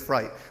connecting with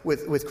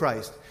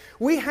Christ.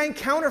 We hang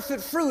counterfeit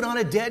fruit on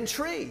a dead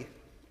tree.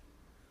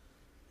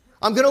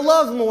 I'm going to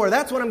love more.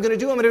 That's what I'm going to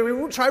do. I'm going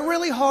to try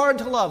really hard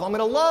to love. I'm going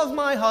to love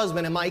my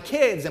husband and my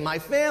kids and my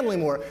family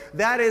more.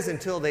 That is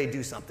until they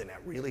do something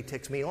that really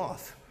ticks me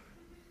off.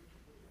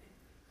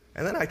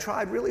 And then I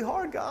tried really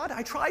hard, God.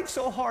 I tried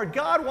so hard.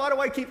 God, why do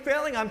I keep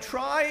failing? I'm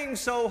trying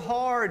so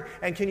hard.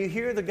 And can you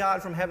hear the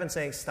God from heaven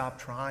saying, stop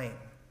trying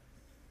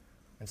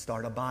and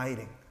start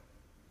abiding?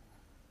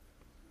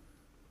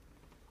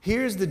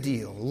 Here's the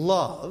deal.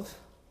 Love,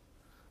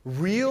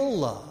 real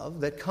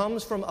love that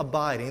comes from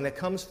abiding, that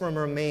comes from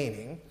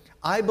remaining,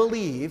 I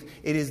believe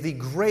it is the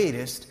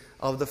greatest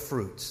of the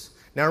fruits.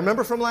 Now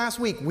remember from last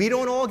week, we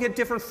don't all get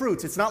different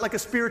fruits. It's not like a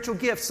spiritual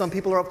gift. Some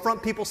people are up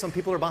front people, some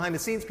people are behind the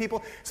scenes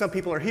people, some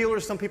people are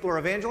healers, some people are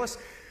evangelists.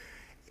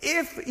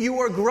 If you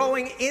are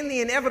growing in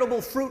the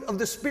inevitable fruit of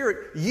the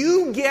Spirit,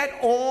 you get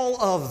all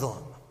of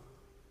them.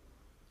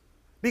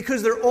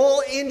 Because they're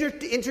all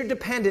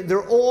interdependent.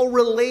 They're all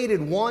related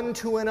one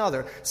to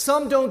another.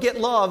 Some don't get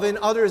love and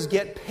others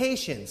get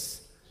patience.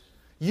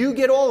 You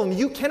get all of them.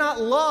 You cannot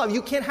love.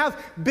 You can't have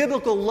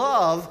biblical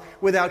love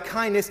without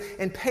kindness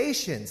and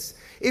patience.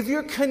 If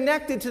you're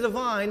connected to the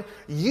vine,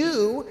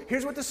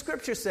 here's what the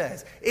Scripture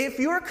says. If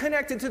you're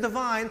connected to the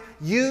vine,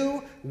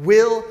 you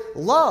will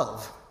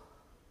love.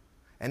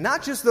 And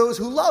not just those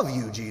who love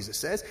you, Jesus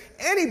says.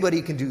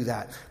 Anybody can do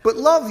that. But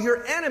love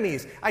your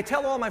enemies. I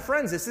tell all my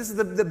friends this. This is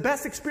the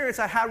best experience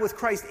I had with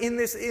Christ in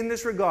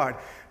this regard.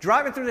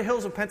 Driving through the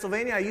hills of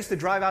Pennsylvania, I used to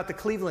drive out to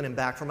Cleveland and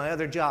back for my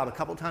other job a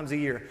couple times a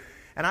year.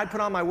 And I'd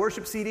put on my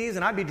worship CDs,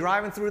 and I'd be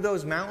driving through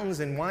those mountains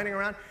and winding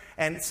around.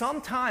 And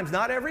sometimes,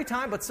 not every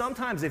time, but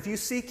sometimes, if you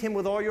seek Him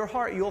with all your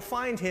heart, you'll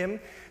find Him.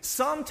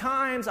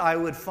 Sometimes I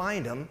would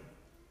find Him,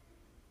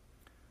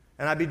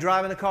 and I'd be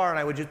driving the car, and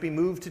I would just be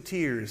moved to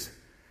tears.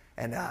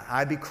 And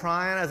I'd be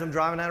crying as I'm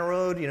driving down the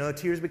road,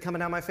 tears would be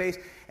coming down my face.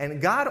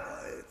 And God,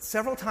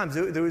 several times,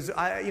 there was,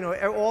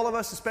 all of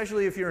us,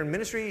 especially if you're in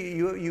ministry,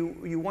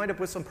 you wind up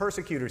with some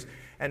persecutors.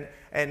 And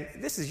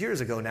this is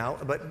years ago now,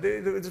 but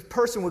this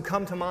person would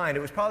come to mind. It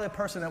was probably the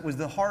person that was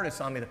the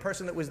hardest on me, the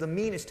person that was the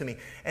meanest to me.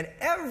 And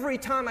every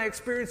time I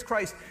experienced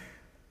Christ,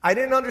 I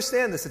didn't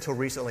understand this until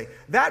recently.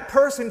 That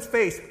person's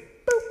face,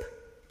 boop,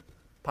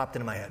 popped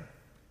into my head.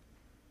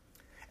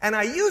 And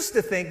I used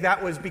to think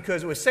that was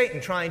because it was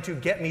Satan trying to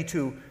get me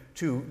to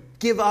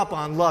give up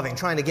on loving,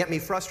 trying to get me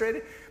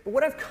frustrated. But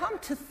what I've come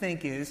to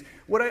think is,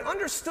 what I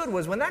understood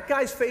was when that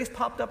guy's face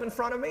popped up in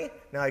front of me,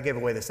 now I gave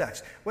away the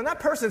sex. When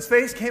that person's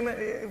face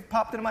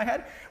popped into my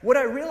head, what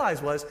I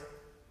realized was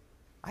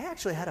I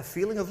actually had a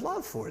feeling of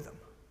love for them.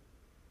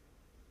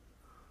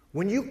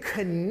 When you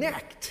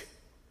connect,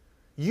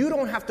 you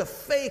don't have to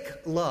fake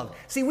love.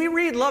 See, we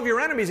read love your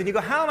enemies, and you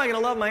go, how am I going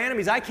to love my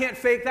enemies? I can't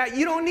fake that.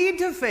 You don't need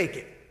to fake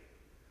it.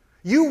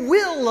 You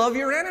will love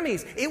your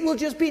enemies. It will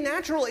just be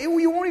natural.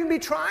 You won't even be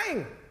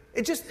trying.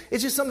 It's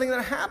just something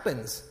that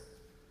happens.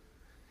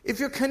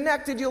 If you're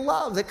connected, you'll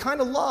love. That kind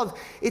of love,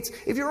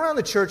 if you're around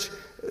the church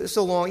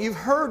so long, you've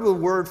heard the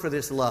word for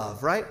this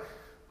love, right?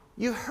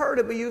 You've heard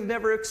it, but you've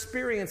never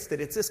experienced it.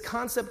 It's this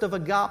concept of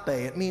agape.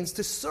 It means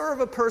to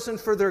serve a person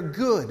for their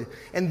good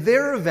and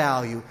their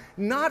value,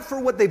 not for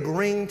what they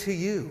bring to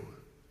you.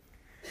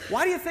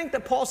 Why do you think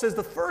that Paul says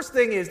the first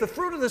thing is, the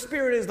fruit of the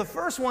Spirit is, the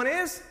first one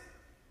is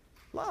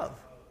love?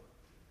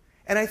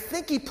 And I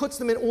think he puts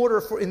them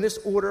in this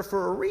order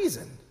for a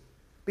reason.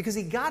 Because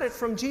he got it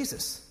from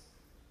Jesus.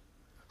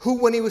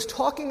 Who, when he was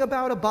talking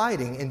about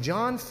abiding in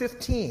John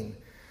 15,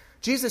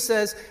 Jesus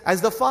says,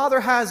 as the Father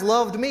has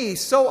loved me,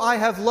 so I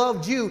have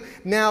loved you.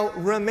 Now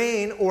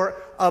remain or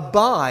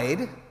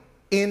abide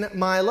in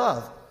my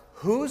love.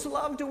 Whose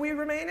love do we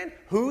remain in?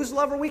 Whose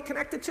love are we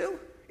connected to?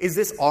 Is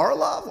this our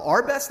love,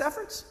 our best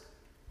efforts?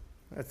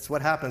 That's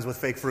what happens with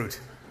fake fruit.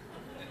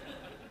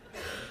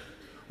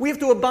 We have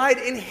to abide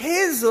in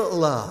His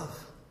love.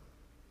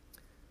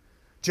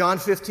 John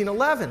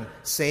 15:11,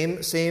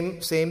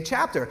 same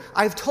chapter.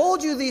 I've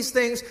told you these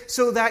things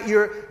so that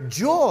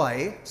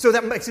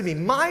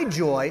my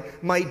joy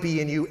might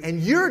be in you,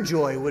 and your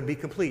joy would be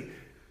complete.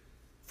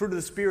 Fruit of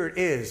the Spirit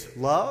is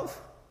love,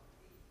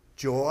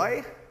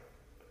 joy.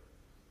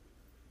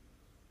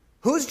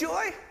 Whose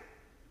joy?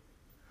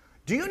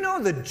 Do you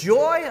know the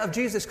joy of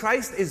Jesus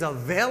Christ is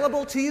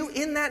available to you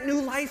in that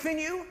new life in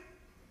you?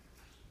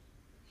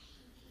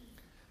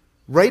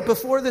 Right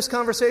before this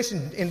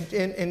conversation,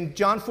 in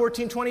John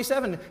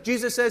 14:27,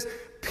 Jesus says,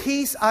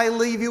 peace I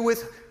leave you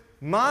with,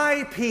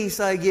 my peace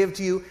I give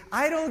to you.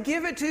 I don't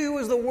give it to you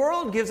as the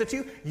world gives it to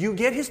you. You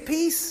get His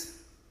peace.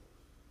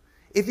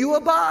 If you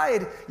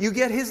abide, you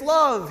get His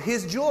love,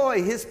 His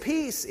joy, His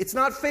peace. It's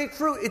not fake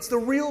fruit. It's the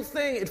real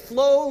thing. It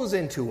flows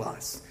into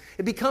us.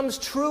 It becomes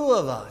true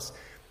of us.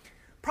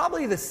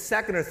 Probably the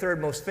second or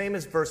third most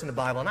famous verse in the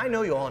Bible, and I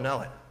know you all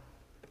know it.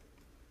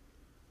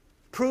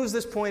 Proves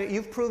this point.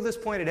 You've proved this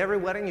point at every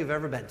wedding you've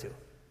ever been to.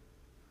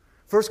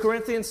 1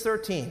 Corinthians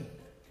 13.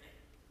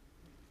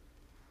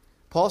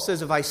 Paul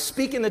says, if I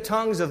speak in the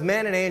tongues of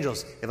men and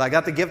angels, if I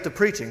got the gift of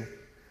preaching,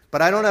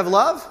 but I don't have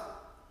love,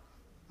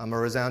 I'm a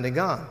resounding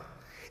gong.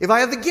 If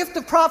I have the gift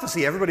of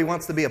prophecy, everybody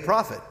wants to be a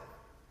prophet,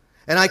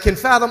 and I can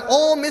fathom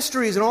all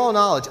mysteries and all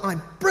knowledge,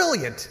 I'm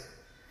brilliant.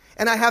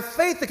 And I have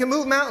faith that can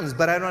move mountains,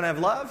 but I don't have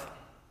love,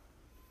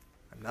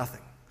 I'm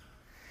nothing.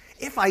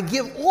 If I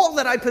give all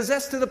that I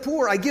possess to the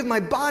poor, I give my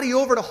body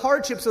over to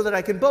hardship so that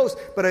I can boast,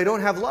 but I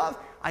don't have love,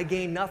 I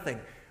gain nothing.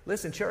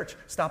 Listen, church,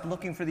 stop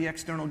looking for the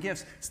external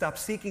gifts. Stop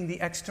seeking the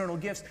external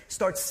gifts.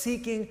 Start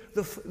seeking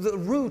the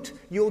root.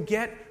 You'll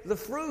get the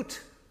fruit.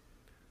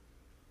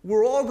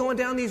 We're all going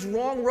down these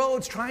wrong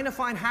roads trying to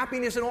find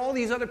happiness in all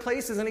these other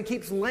places, and it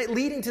keeps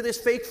leading to this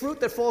fake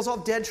fruit that falls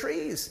off dead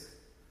trees.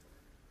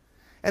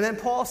 And then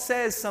Paul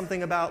says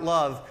something about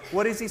love.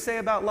 What does he say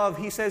about love?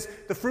 He says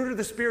the fruit of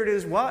the Spirit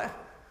is what?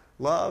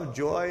 Love,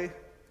 joy,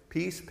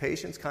 peace,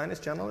 patience, kindness,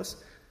 gentleness.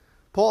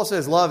 Paul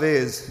says love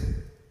is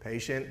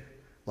patient.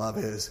 Love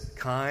is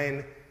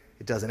kind.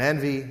 It doesn't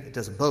envy. It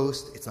doesn't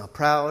boast. It's not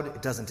proud.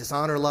 It doesn't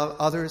dishonor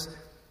others.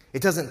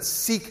 It doesn't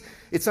seek.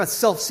 It's not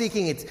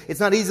self-seeking. It's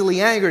not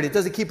easily angered. It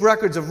doesn't keep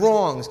records of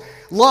wrongs.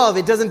 Love,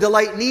 it doesn't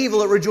delight in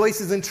evil. It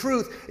rejoices in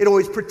truth. It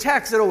always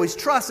protects. It always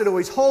trusts. It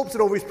always hopes. It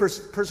always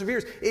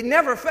perseveres. It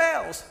never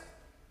fails.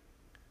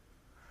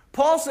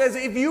 Paul says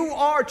if you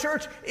are,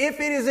 church, if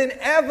it is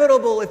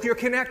inevitable, if you're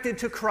connected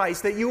to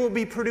Christ, that you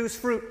will produce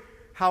fruit,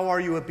 how are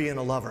you at being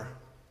a lover?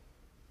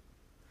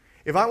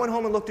 If I went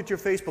home and looked at your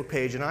Facebook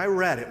page and I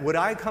read it, would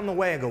I come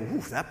away and go,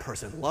 ooh, that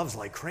person loves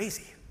like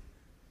crazy?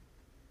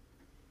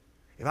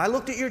 If I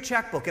looked at your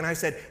checkbook and I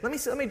said, let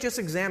me just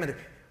examine it.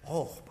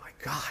 Oh my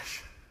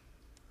gosh,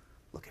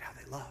 look at how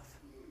they love.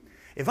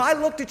 If I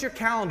looked at your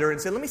calendar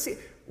and said, let me see,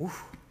 ooh,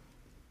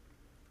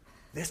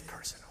 this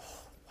person, oh,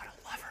 what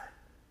a lover.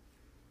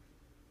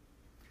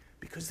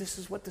 Because this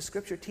is what the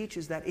Scripture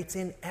teaches, that it's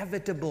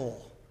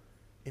inevitable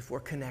if we're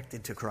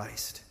connected to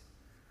Christ.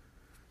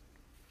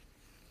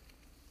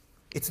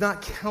 It's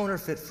not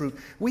counterfeit fruit.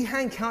 We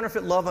hang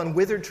counterfeit love on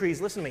withered trees.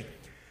 Listen to me.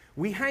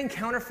 We hang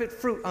counterfeit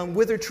fruit on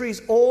withered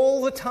trees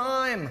all the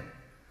time.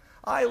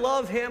 I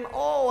love him.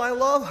 Oh, I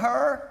love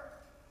her.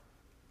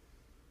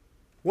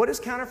 What is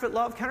counterfeit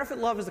love? Counterfeit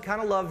love is the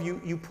kind of love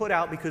you put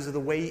out because of the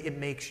way it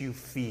makes you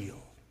feel.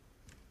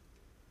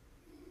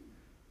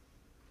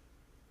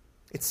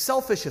 It's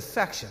selfish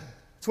affection.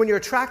 It's when you're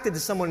attracted to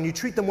someone and you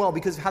treat them well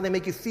because of how they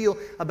make you feel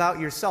about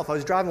yourself. I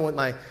was driving with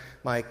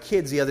my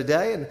kids the other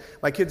day, and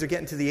my kids are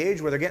getting to the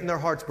age where they're getting their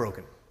hearts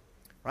broken.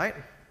 Right?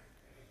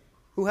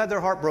 Who had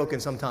their heart broken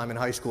sometime in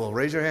high school?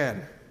 Raise your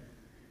hand.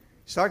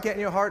 Start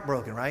getting your heart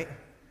broken, right?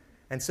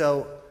 And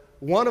so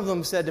one of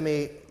them said to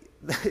me,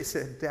 they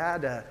said,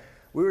 Dad,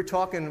 we were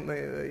talking,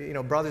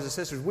 brothers and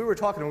sisters, we were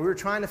talking and we were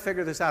trying to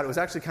figure this out. It was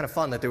actually kind of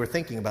fun that they were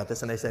thinking about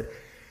this, and they said,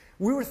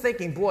 we were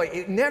thinking, boy,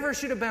 it never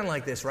should have been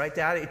like this, right,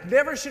 Dad? It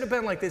never should have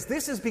been like this.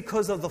 This is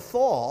because of the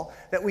fall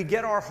that we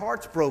get our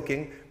hearts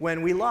broken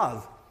when we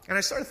love. And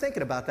I started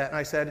thinking about that, and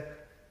I said,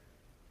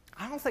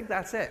 I don't think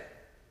that's it.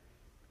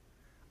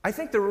 I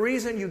think the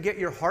reason you get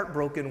your heart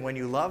broken when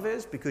you love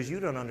is because you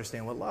don't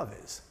understand what love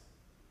is.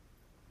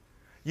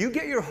 You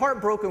get your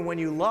heart broken when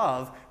you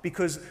love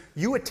because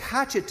you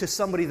attach it to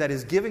somebody that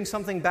is giving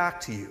something back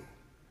to you,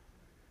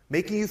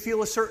 making you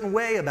feel a certain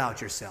way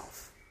about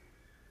yourself,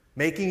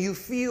 making you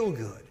feel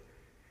good.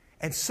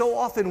 And so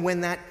often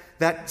when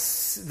the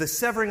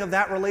severing of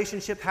that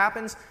relationship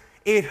happens,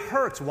 it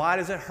hurts. Why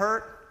does it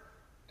hurt?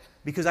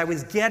 Because I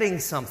was getting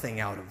something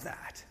out of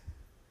that.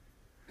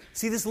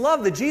 See, this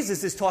love that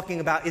Jesus is talking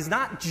about is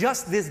not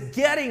just this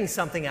getting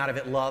something out of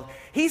it love.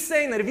 He's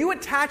saying that if you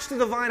attach to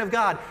the vine of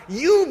God,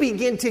 you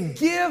begin to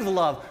give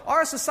love.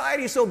 Our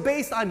society is so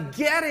based on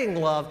getting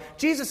love.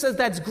 Jesus says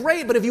that's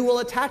great, but if you will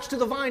attach to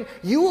the vine,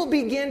 you will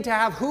begin to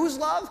have whose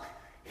love?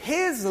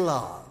 His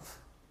love.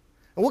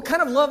 And what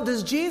kind of love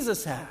does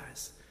Jesus have?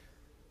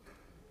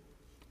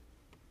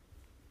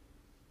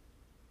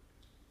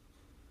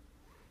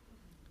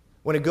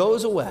 When it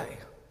goes away,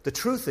 the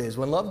truth is,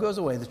 when love goes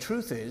away, the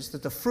truth is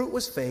that the fruit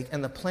was fake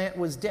and the plant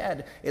was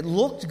dead. It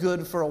looked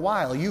good for a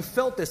while. You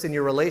felt this in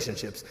your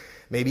relationships,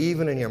 maybe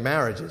even in your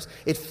marriages.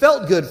 It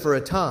felt good for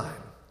a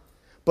time,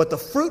 but the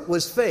fruit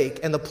was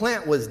fake and the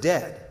plant was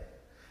dead.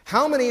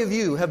 How many of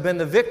you have been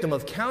the victim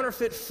of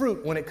counterfeit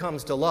fruit when it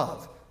comes to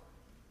love?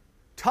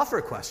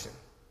 Tougher question.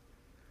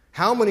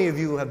 How many of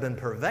you have been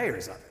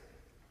purveyors of it?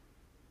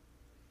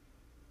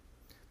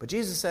 But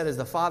Jesus said, as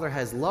the Father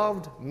has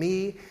loved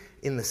me,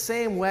 in the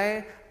same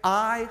way,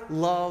 I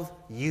love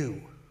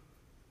you.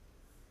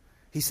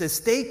 He says,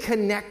 stay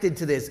connected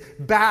to this.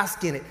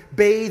 Bask in it.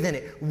 Bathe in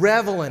it.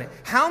 Revel in it.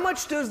 How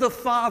much does the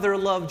Father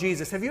love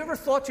Jesus? Have you ever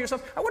thought to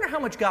yourself, I wonder how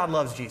much God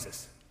loves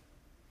Jesus?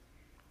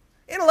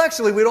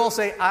 Intellectually, we'd all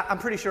say, I'm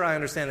pretty sure I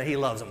understand that he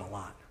loves him a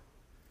lot.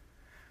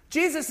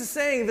 Jesus is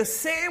saying the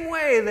same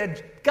way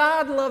that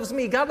God loves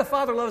me, God the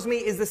Father loves me,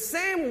 is the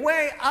same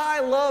way I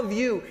love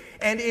you.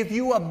 And if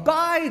you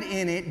abide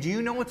in it, do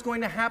you know what's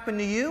going to happen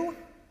to you?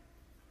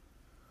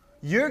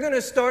 You're going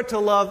to start to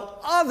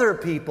love other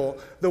people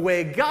the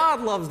way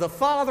God loves the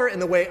Father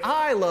and the way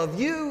I love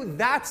you.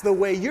 That's the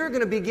way you're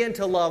going to begin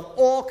to love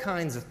all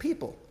kinds of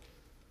people.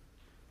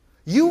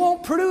 You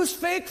won't produce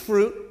fake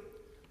fruit,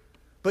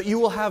 but you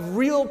will have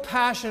real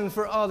passion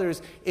for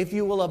others if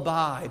you will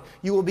abide.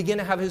 You will begin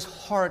to have his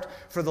heart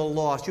for the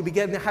lost. You'll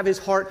begin to have his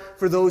heart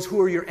for those who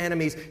are your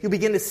enemies. You'll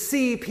begin to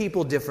see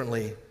people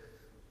differently.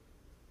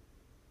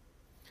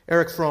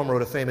 Eric Fromm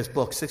wrote a famous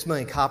book. 6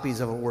 million copies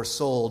of it were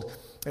sold.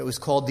 It was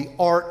called The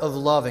Art of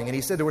Loving. And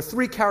he said there were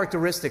 3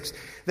 characteristics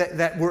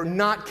that were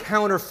not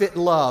counterfeit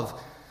love.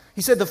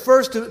 He said the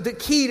first, the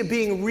key to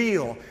being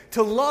real,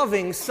 to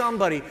loving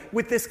somebody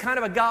with this kind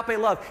of agape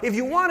love. If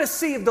you want to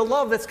see if the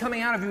love that's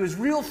coming out of you is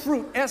real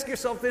fruit, ask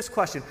yourself this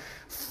question.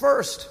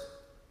 First,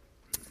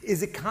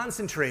 is it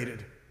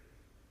concentrated?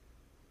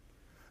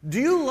 Do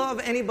you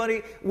love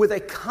anybody with a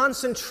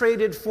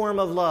concentrated form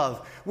of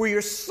love, where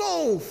you're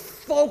so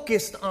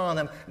focused on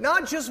them,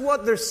 not just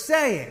what they're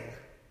saying,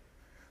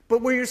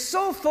 but where you're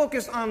so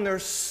focused on their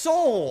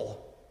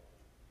soul,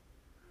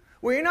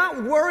 where you're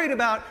not worried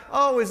about,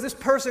 oh, is this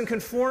person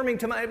conforming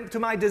to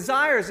my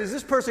desires? Is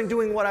this person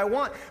doing what I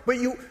want? But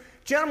you,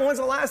 gentlemen, when's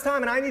the last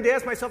time, and I need to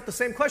ask myself the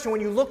same question,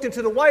 when you looked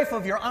into the wife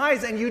of your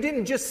eyes and you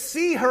didn't just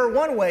see her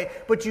one way,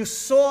 but you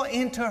saw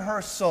into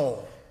her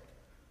soul?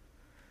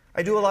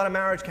 I do a lot of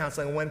marriage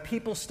counseling. When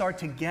people start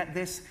to get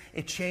this,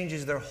 it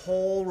changes their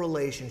whole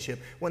relationship.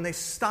 When they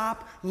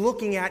stop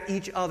looking at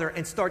each other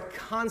and start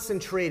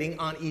concentrating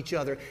on each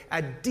other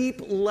at deep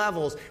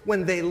levels,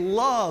 when they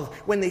love,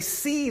 when they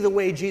see the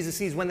way Jesus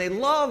sees, when they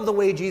love the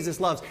way Jesus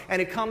loves,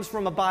 and it comes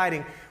from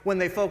abiding, when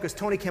they focus.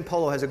 Tony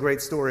Campolo has a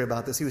great story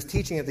about this. He was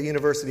teaching at the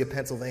University of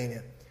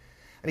Pennsylvania.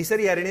 And he said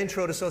he had an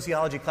intro to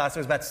sociology class. There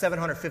was about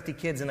 750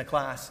 kids in the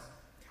class.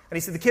 And he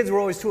said the kids were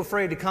always too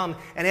afraid to come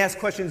and ask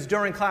questions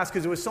during class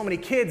because there was so many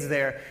kids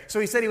there. So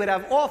he said he would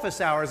have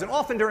office hours, and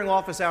often during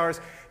office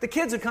hours, the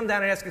kids would come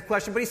down and ask a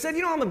question. But he said,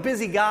 I'm a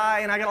busy guy,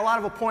 and I got a lot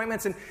of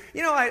appointments, and,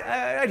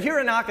 I'd hear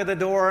a knock at the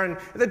door, and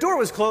the door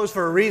was closed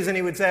for a reason,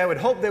 he would say. I would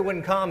hope they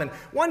wouldn't come. And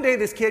one day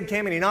this kid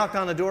came, and he knocked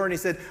on the door, and he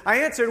said, I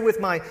answered with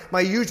my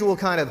usual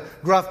kind of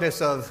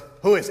gruffness of,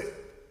 who is it?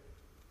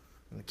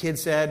 And the kid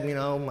said,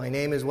 my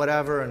name is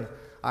whatever, and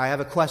I have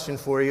a question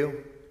for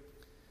you.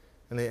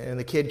 And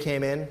the kid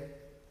came in,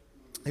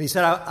 and he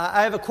said,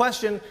 I have a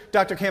question,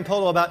 Dr.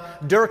 Campolo,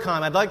 about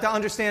Durkheim. I'd like to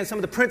understand some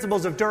of the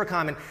principles of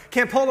Durkheim. And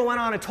Campolo went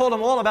on and told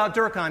him all about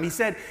Durkheim. He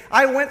said,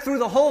 I went through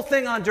the whole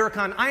thing on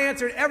Durkheim. I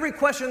answered every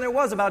question there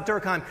was about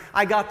Durkheim.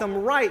 I got them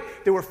right.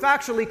 They were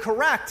factually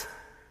correct.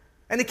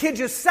 And the kid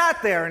just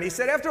sat there, and he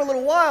said, after a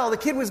little while, the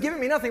kid was giving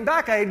me nothing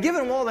back. I had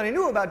given him all that I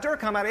knew about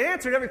Durkheim. I had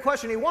answered every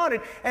question he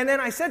wanted. And then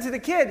I said to the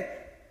kid,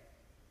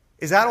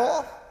 is that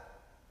all?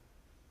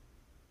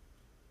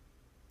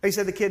 He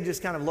said the kid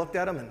just kind of looked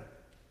at him and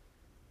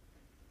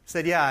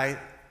said, yeah,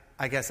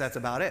 I guess that's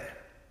about it.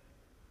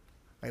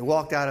 He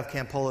walked out of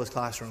Campolo's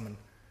classroom, and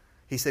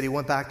he said he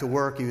went back to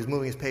work. He was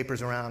moving his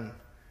papers around.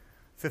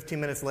 15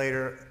 minutes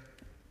later,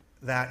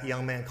 that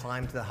young man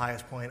climbed to the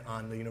highest point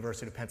on the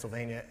University of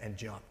Pennsylvania and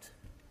jumped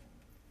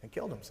and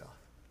killed himself.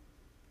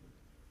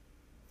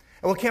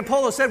 And what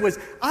Campolo said was,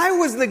 I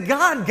was the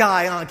God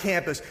guy on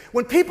campus.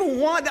 When people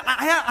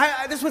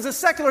this was a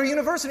secular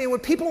university, and when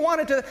people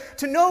wanted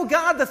to know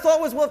God, the thought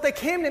was, well, if they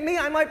came to me,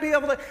 I might be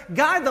able to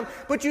guide them.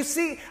 But you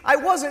see, I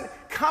wasn't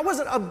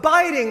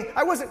abiding.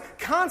 I wasn't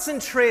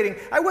concentrating.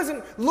 I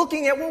wasn't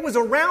looking at what was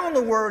around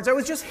the words. I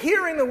was just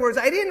hearing the words.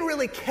 I didn't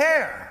really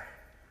care.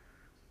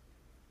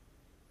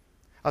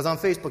 I was on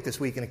Facebook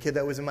this week, and a kid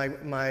that was in my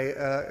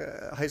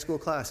high school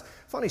class.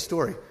 Funny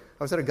story.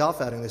 I was at a golf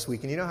outing this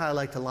week, and you know how I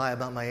like to lie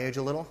about my age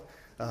a little?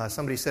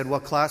 Somebody said,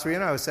 what class were you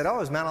in? I said, I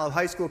was Mount Olive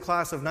High School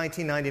class of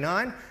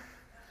 1999.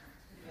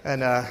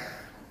 And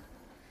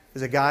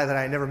there's a guy that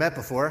I had never met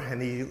before,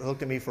 and he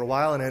looked at me for a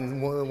while, and then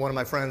one of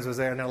my friends was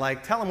there, and they're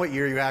like, tell him what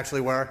year you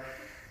actually were.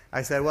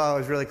 I said, well, I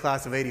was really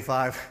class of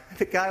 85.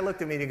 The guy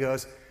looked at me, and he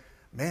goes,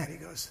 man,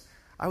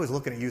 I was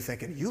looking at you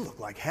thinking, you look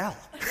like hell.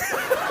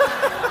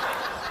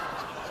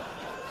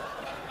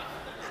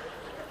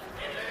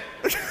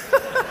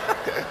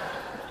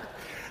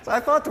 So I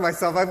thought to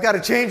myself, I've got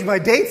to change my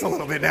dates a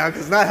little bit now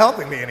because it's not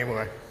helping me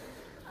anymore.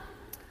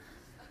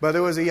 But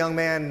there was a young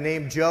man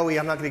named Joey.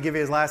 I'm not going to give you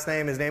his last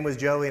name. His name was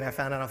Joey, and I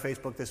found out on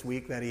Facebook this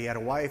week that he had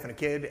a wife and a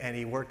kid, and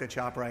he worked at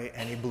ShopRite,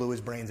 and he blew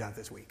his brains out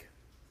this week.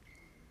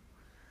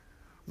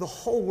 The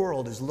whole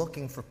world is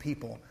looking for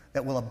people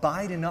that will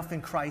abide enough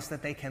in Christ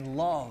that they can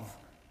love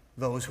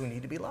those who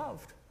need to be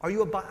loved. How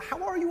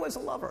are you as a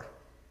lover?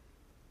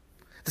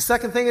 The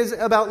second thing is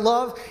about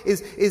love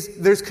is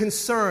there's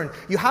concern.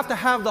 You have to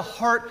have the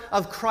heart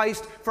of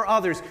Christ for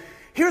others.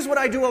 Here's what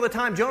I do all the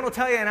time. Joan will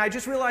tell you, and I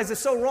just realized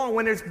it's so wrong.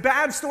 When there's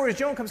bad stories,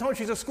 Joan comes home,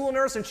 she's a school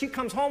nurse, and she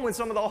comes home with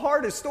some of the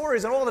hardest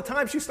stories, and all the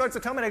time she starts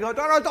to tell me, and I go,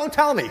 no, don't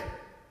tell me,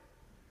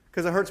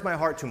 because it hurts my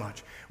heart too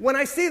much. When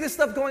I see this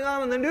stuff going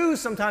on in the news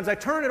sometimes, I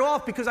turn it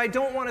off because I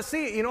don't want to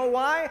see it. You know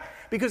why?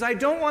 Because I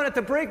don't want it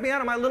to break me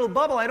out of my little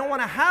bubble. I don't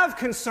want to have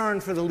concern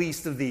for the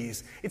least of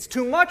these. It's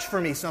too much for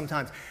me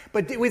sometimes.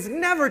 But it was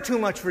never too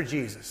much for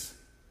Jesus.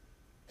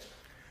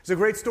 There's a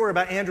great story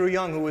about Andrew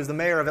Young, who was the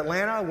mayor of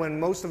Atlanta when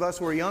most of us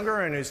were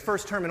younger. In his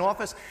first term in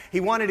office, he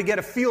wanted to get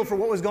a feel for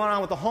what was going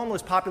on with the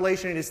homeless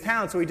population in his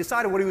town. So he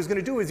decided what he was going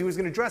to do is he was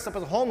going to dress up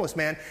as a homeless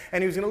man,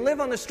 and he was going to live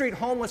on the street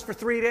homeless for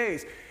 3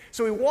 days.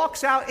 So he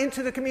walks out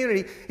into the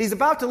community. He's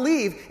about to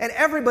leave, and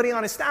everybody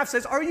on his staff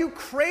says, are you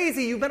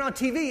crazy? You've been on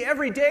TV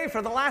every day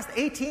for the last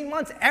 18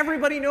 months.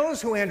 Everybody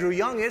knows who Andrew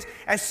Young is.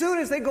 As soon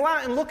as they go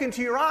out and look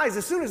into your eyes,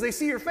 as soon as they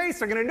see your face,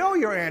 they're going to know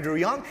you're Andrew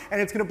Young, and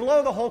it's going to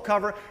blow the whole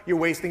cover. You're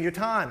wasting your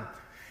time.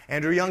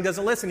 Andrew Young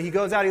doesn't listen. He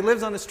goes out. He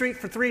lives on the street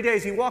for 3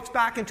 days. He walks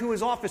back into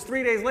his office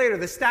 3 days later.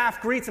 The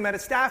staff greets him at a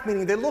staff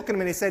meeting. They look at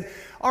him and they said,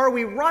 are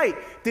we right?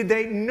 Did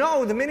they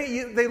know the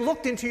minute they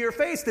looked into your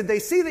face, did they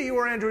see that you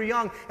were Andrew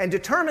Young and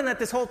determine that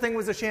this whole thing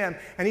was a sham?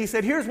 And he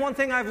said, here's one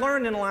thing I've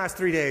learned in the last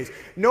 3 days.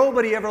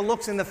 Nobody ever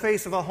looks in the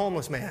face of a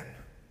homeless man.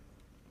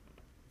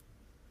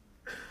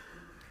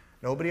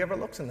 Nobody ever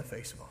looks in the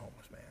face of a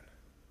homeless man.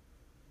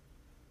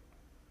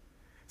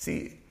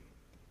 See,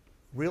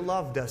 real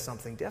love does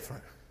something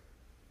different.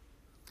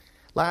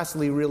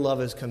 Lastly, real love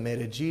is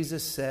committed.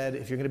 Jesus said,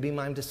 if you're going to be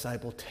my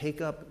disciple,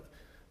 take up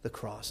the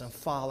cross and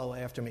follow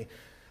after me.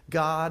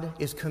 God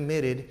is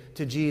committed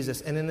to Jesus.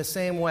 And in the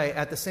same way,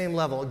 at the same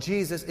level,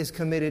 Jesus is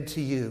committed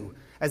to you.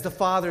 As the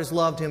Father has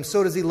loved him,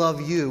 so does he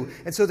love you.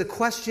 And so the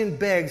question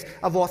begs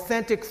of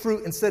authentic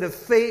fruit instead of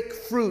fake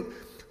fruit.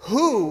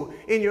 Who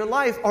in your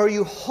life are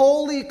you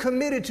wholly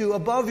committed to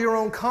above your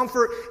own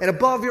comfort and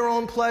above your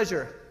own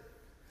pleasure?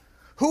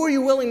 Who are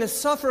you willing to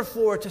suffer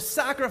for, to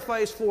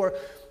sacrifice for?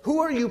 Who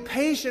are you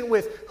patient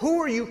with?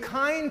 Who are you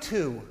kind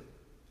to?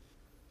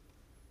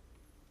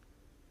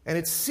 And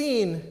it's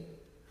seen,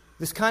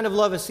 this kind of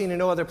love is seen in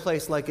no other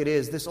place like it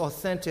is, this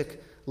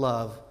authentic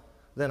love,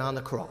 than on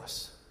the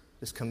cross.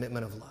 This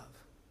commitment of love.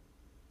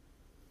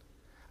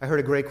 I heard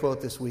a great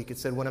quote this week. It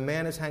said, when a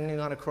man is hanging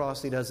on a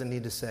cross, he doesn't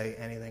need to say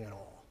anything at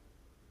all.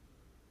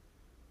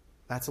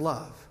 That's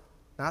love.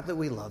 Not that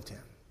we loved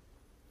him,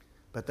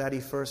 but that he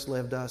first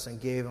lived us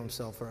and gave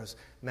himself for us.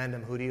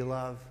 Mendham, who do you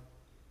love?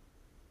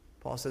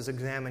 Paul says,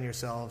 examine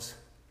yourselves.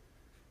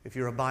 If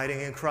you're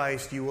abiding in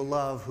Christ, you will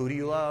love. Who do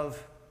you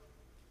love?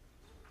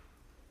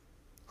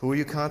 Who are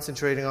you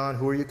concentrating on?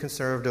 Who are you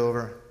concerned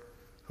over?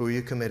 Who are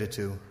you committed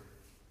to?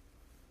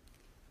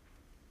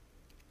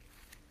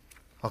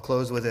 I'll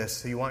close with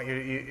this. You want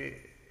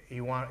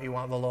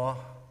the law?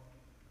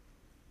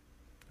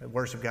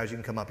 Worship guys, you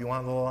can come up. You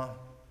want the law?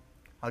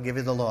 I'll give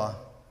you the law.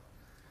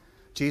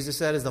 Jesus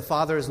said, as the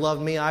Father has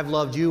loved me, I've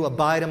loved you.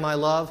 Abide in my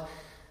love.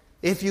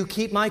 If you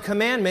keep my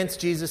commandments,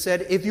 Jesus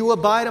said, if you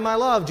abide in my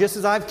love, just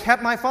as I've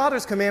kept my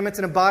Father's commandments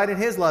and abide in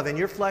his love. And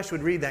your flesh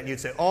would read that and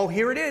you'd say, oh,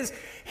 here it is.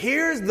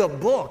 Here's the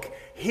book.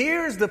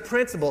 Here's the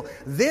principle.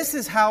 This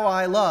is how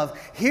I love.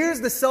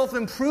 Here's the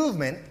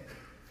self-improvement.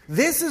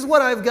 This is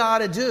what I've got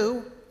to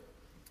do.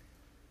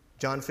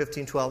 John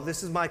 15:12.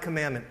 This is my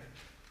commandment,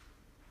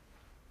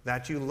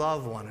 that you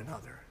love one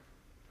another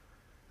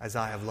as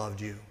I have loved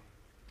you.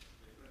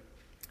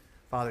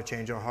 Father,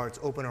 change our hearts,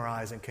 open our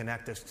eyes, and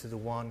connect us to the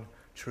one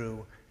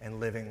true and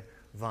living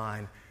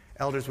vine.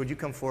 Elders, would you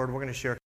come forward? We're going to share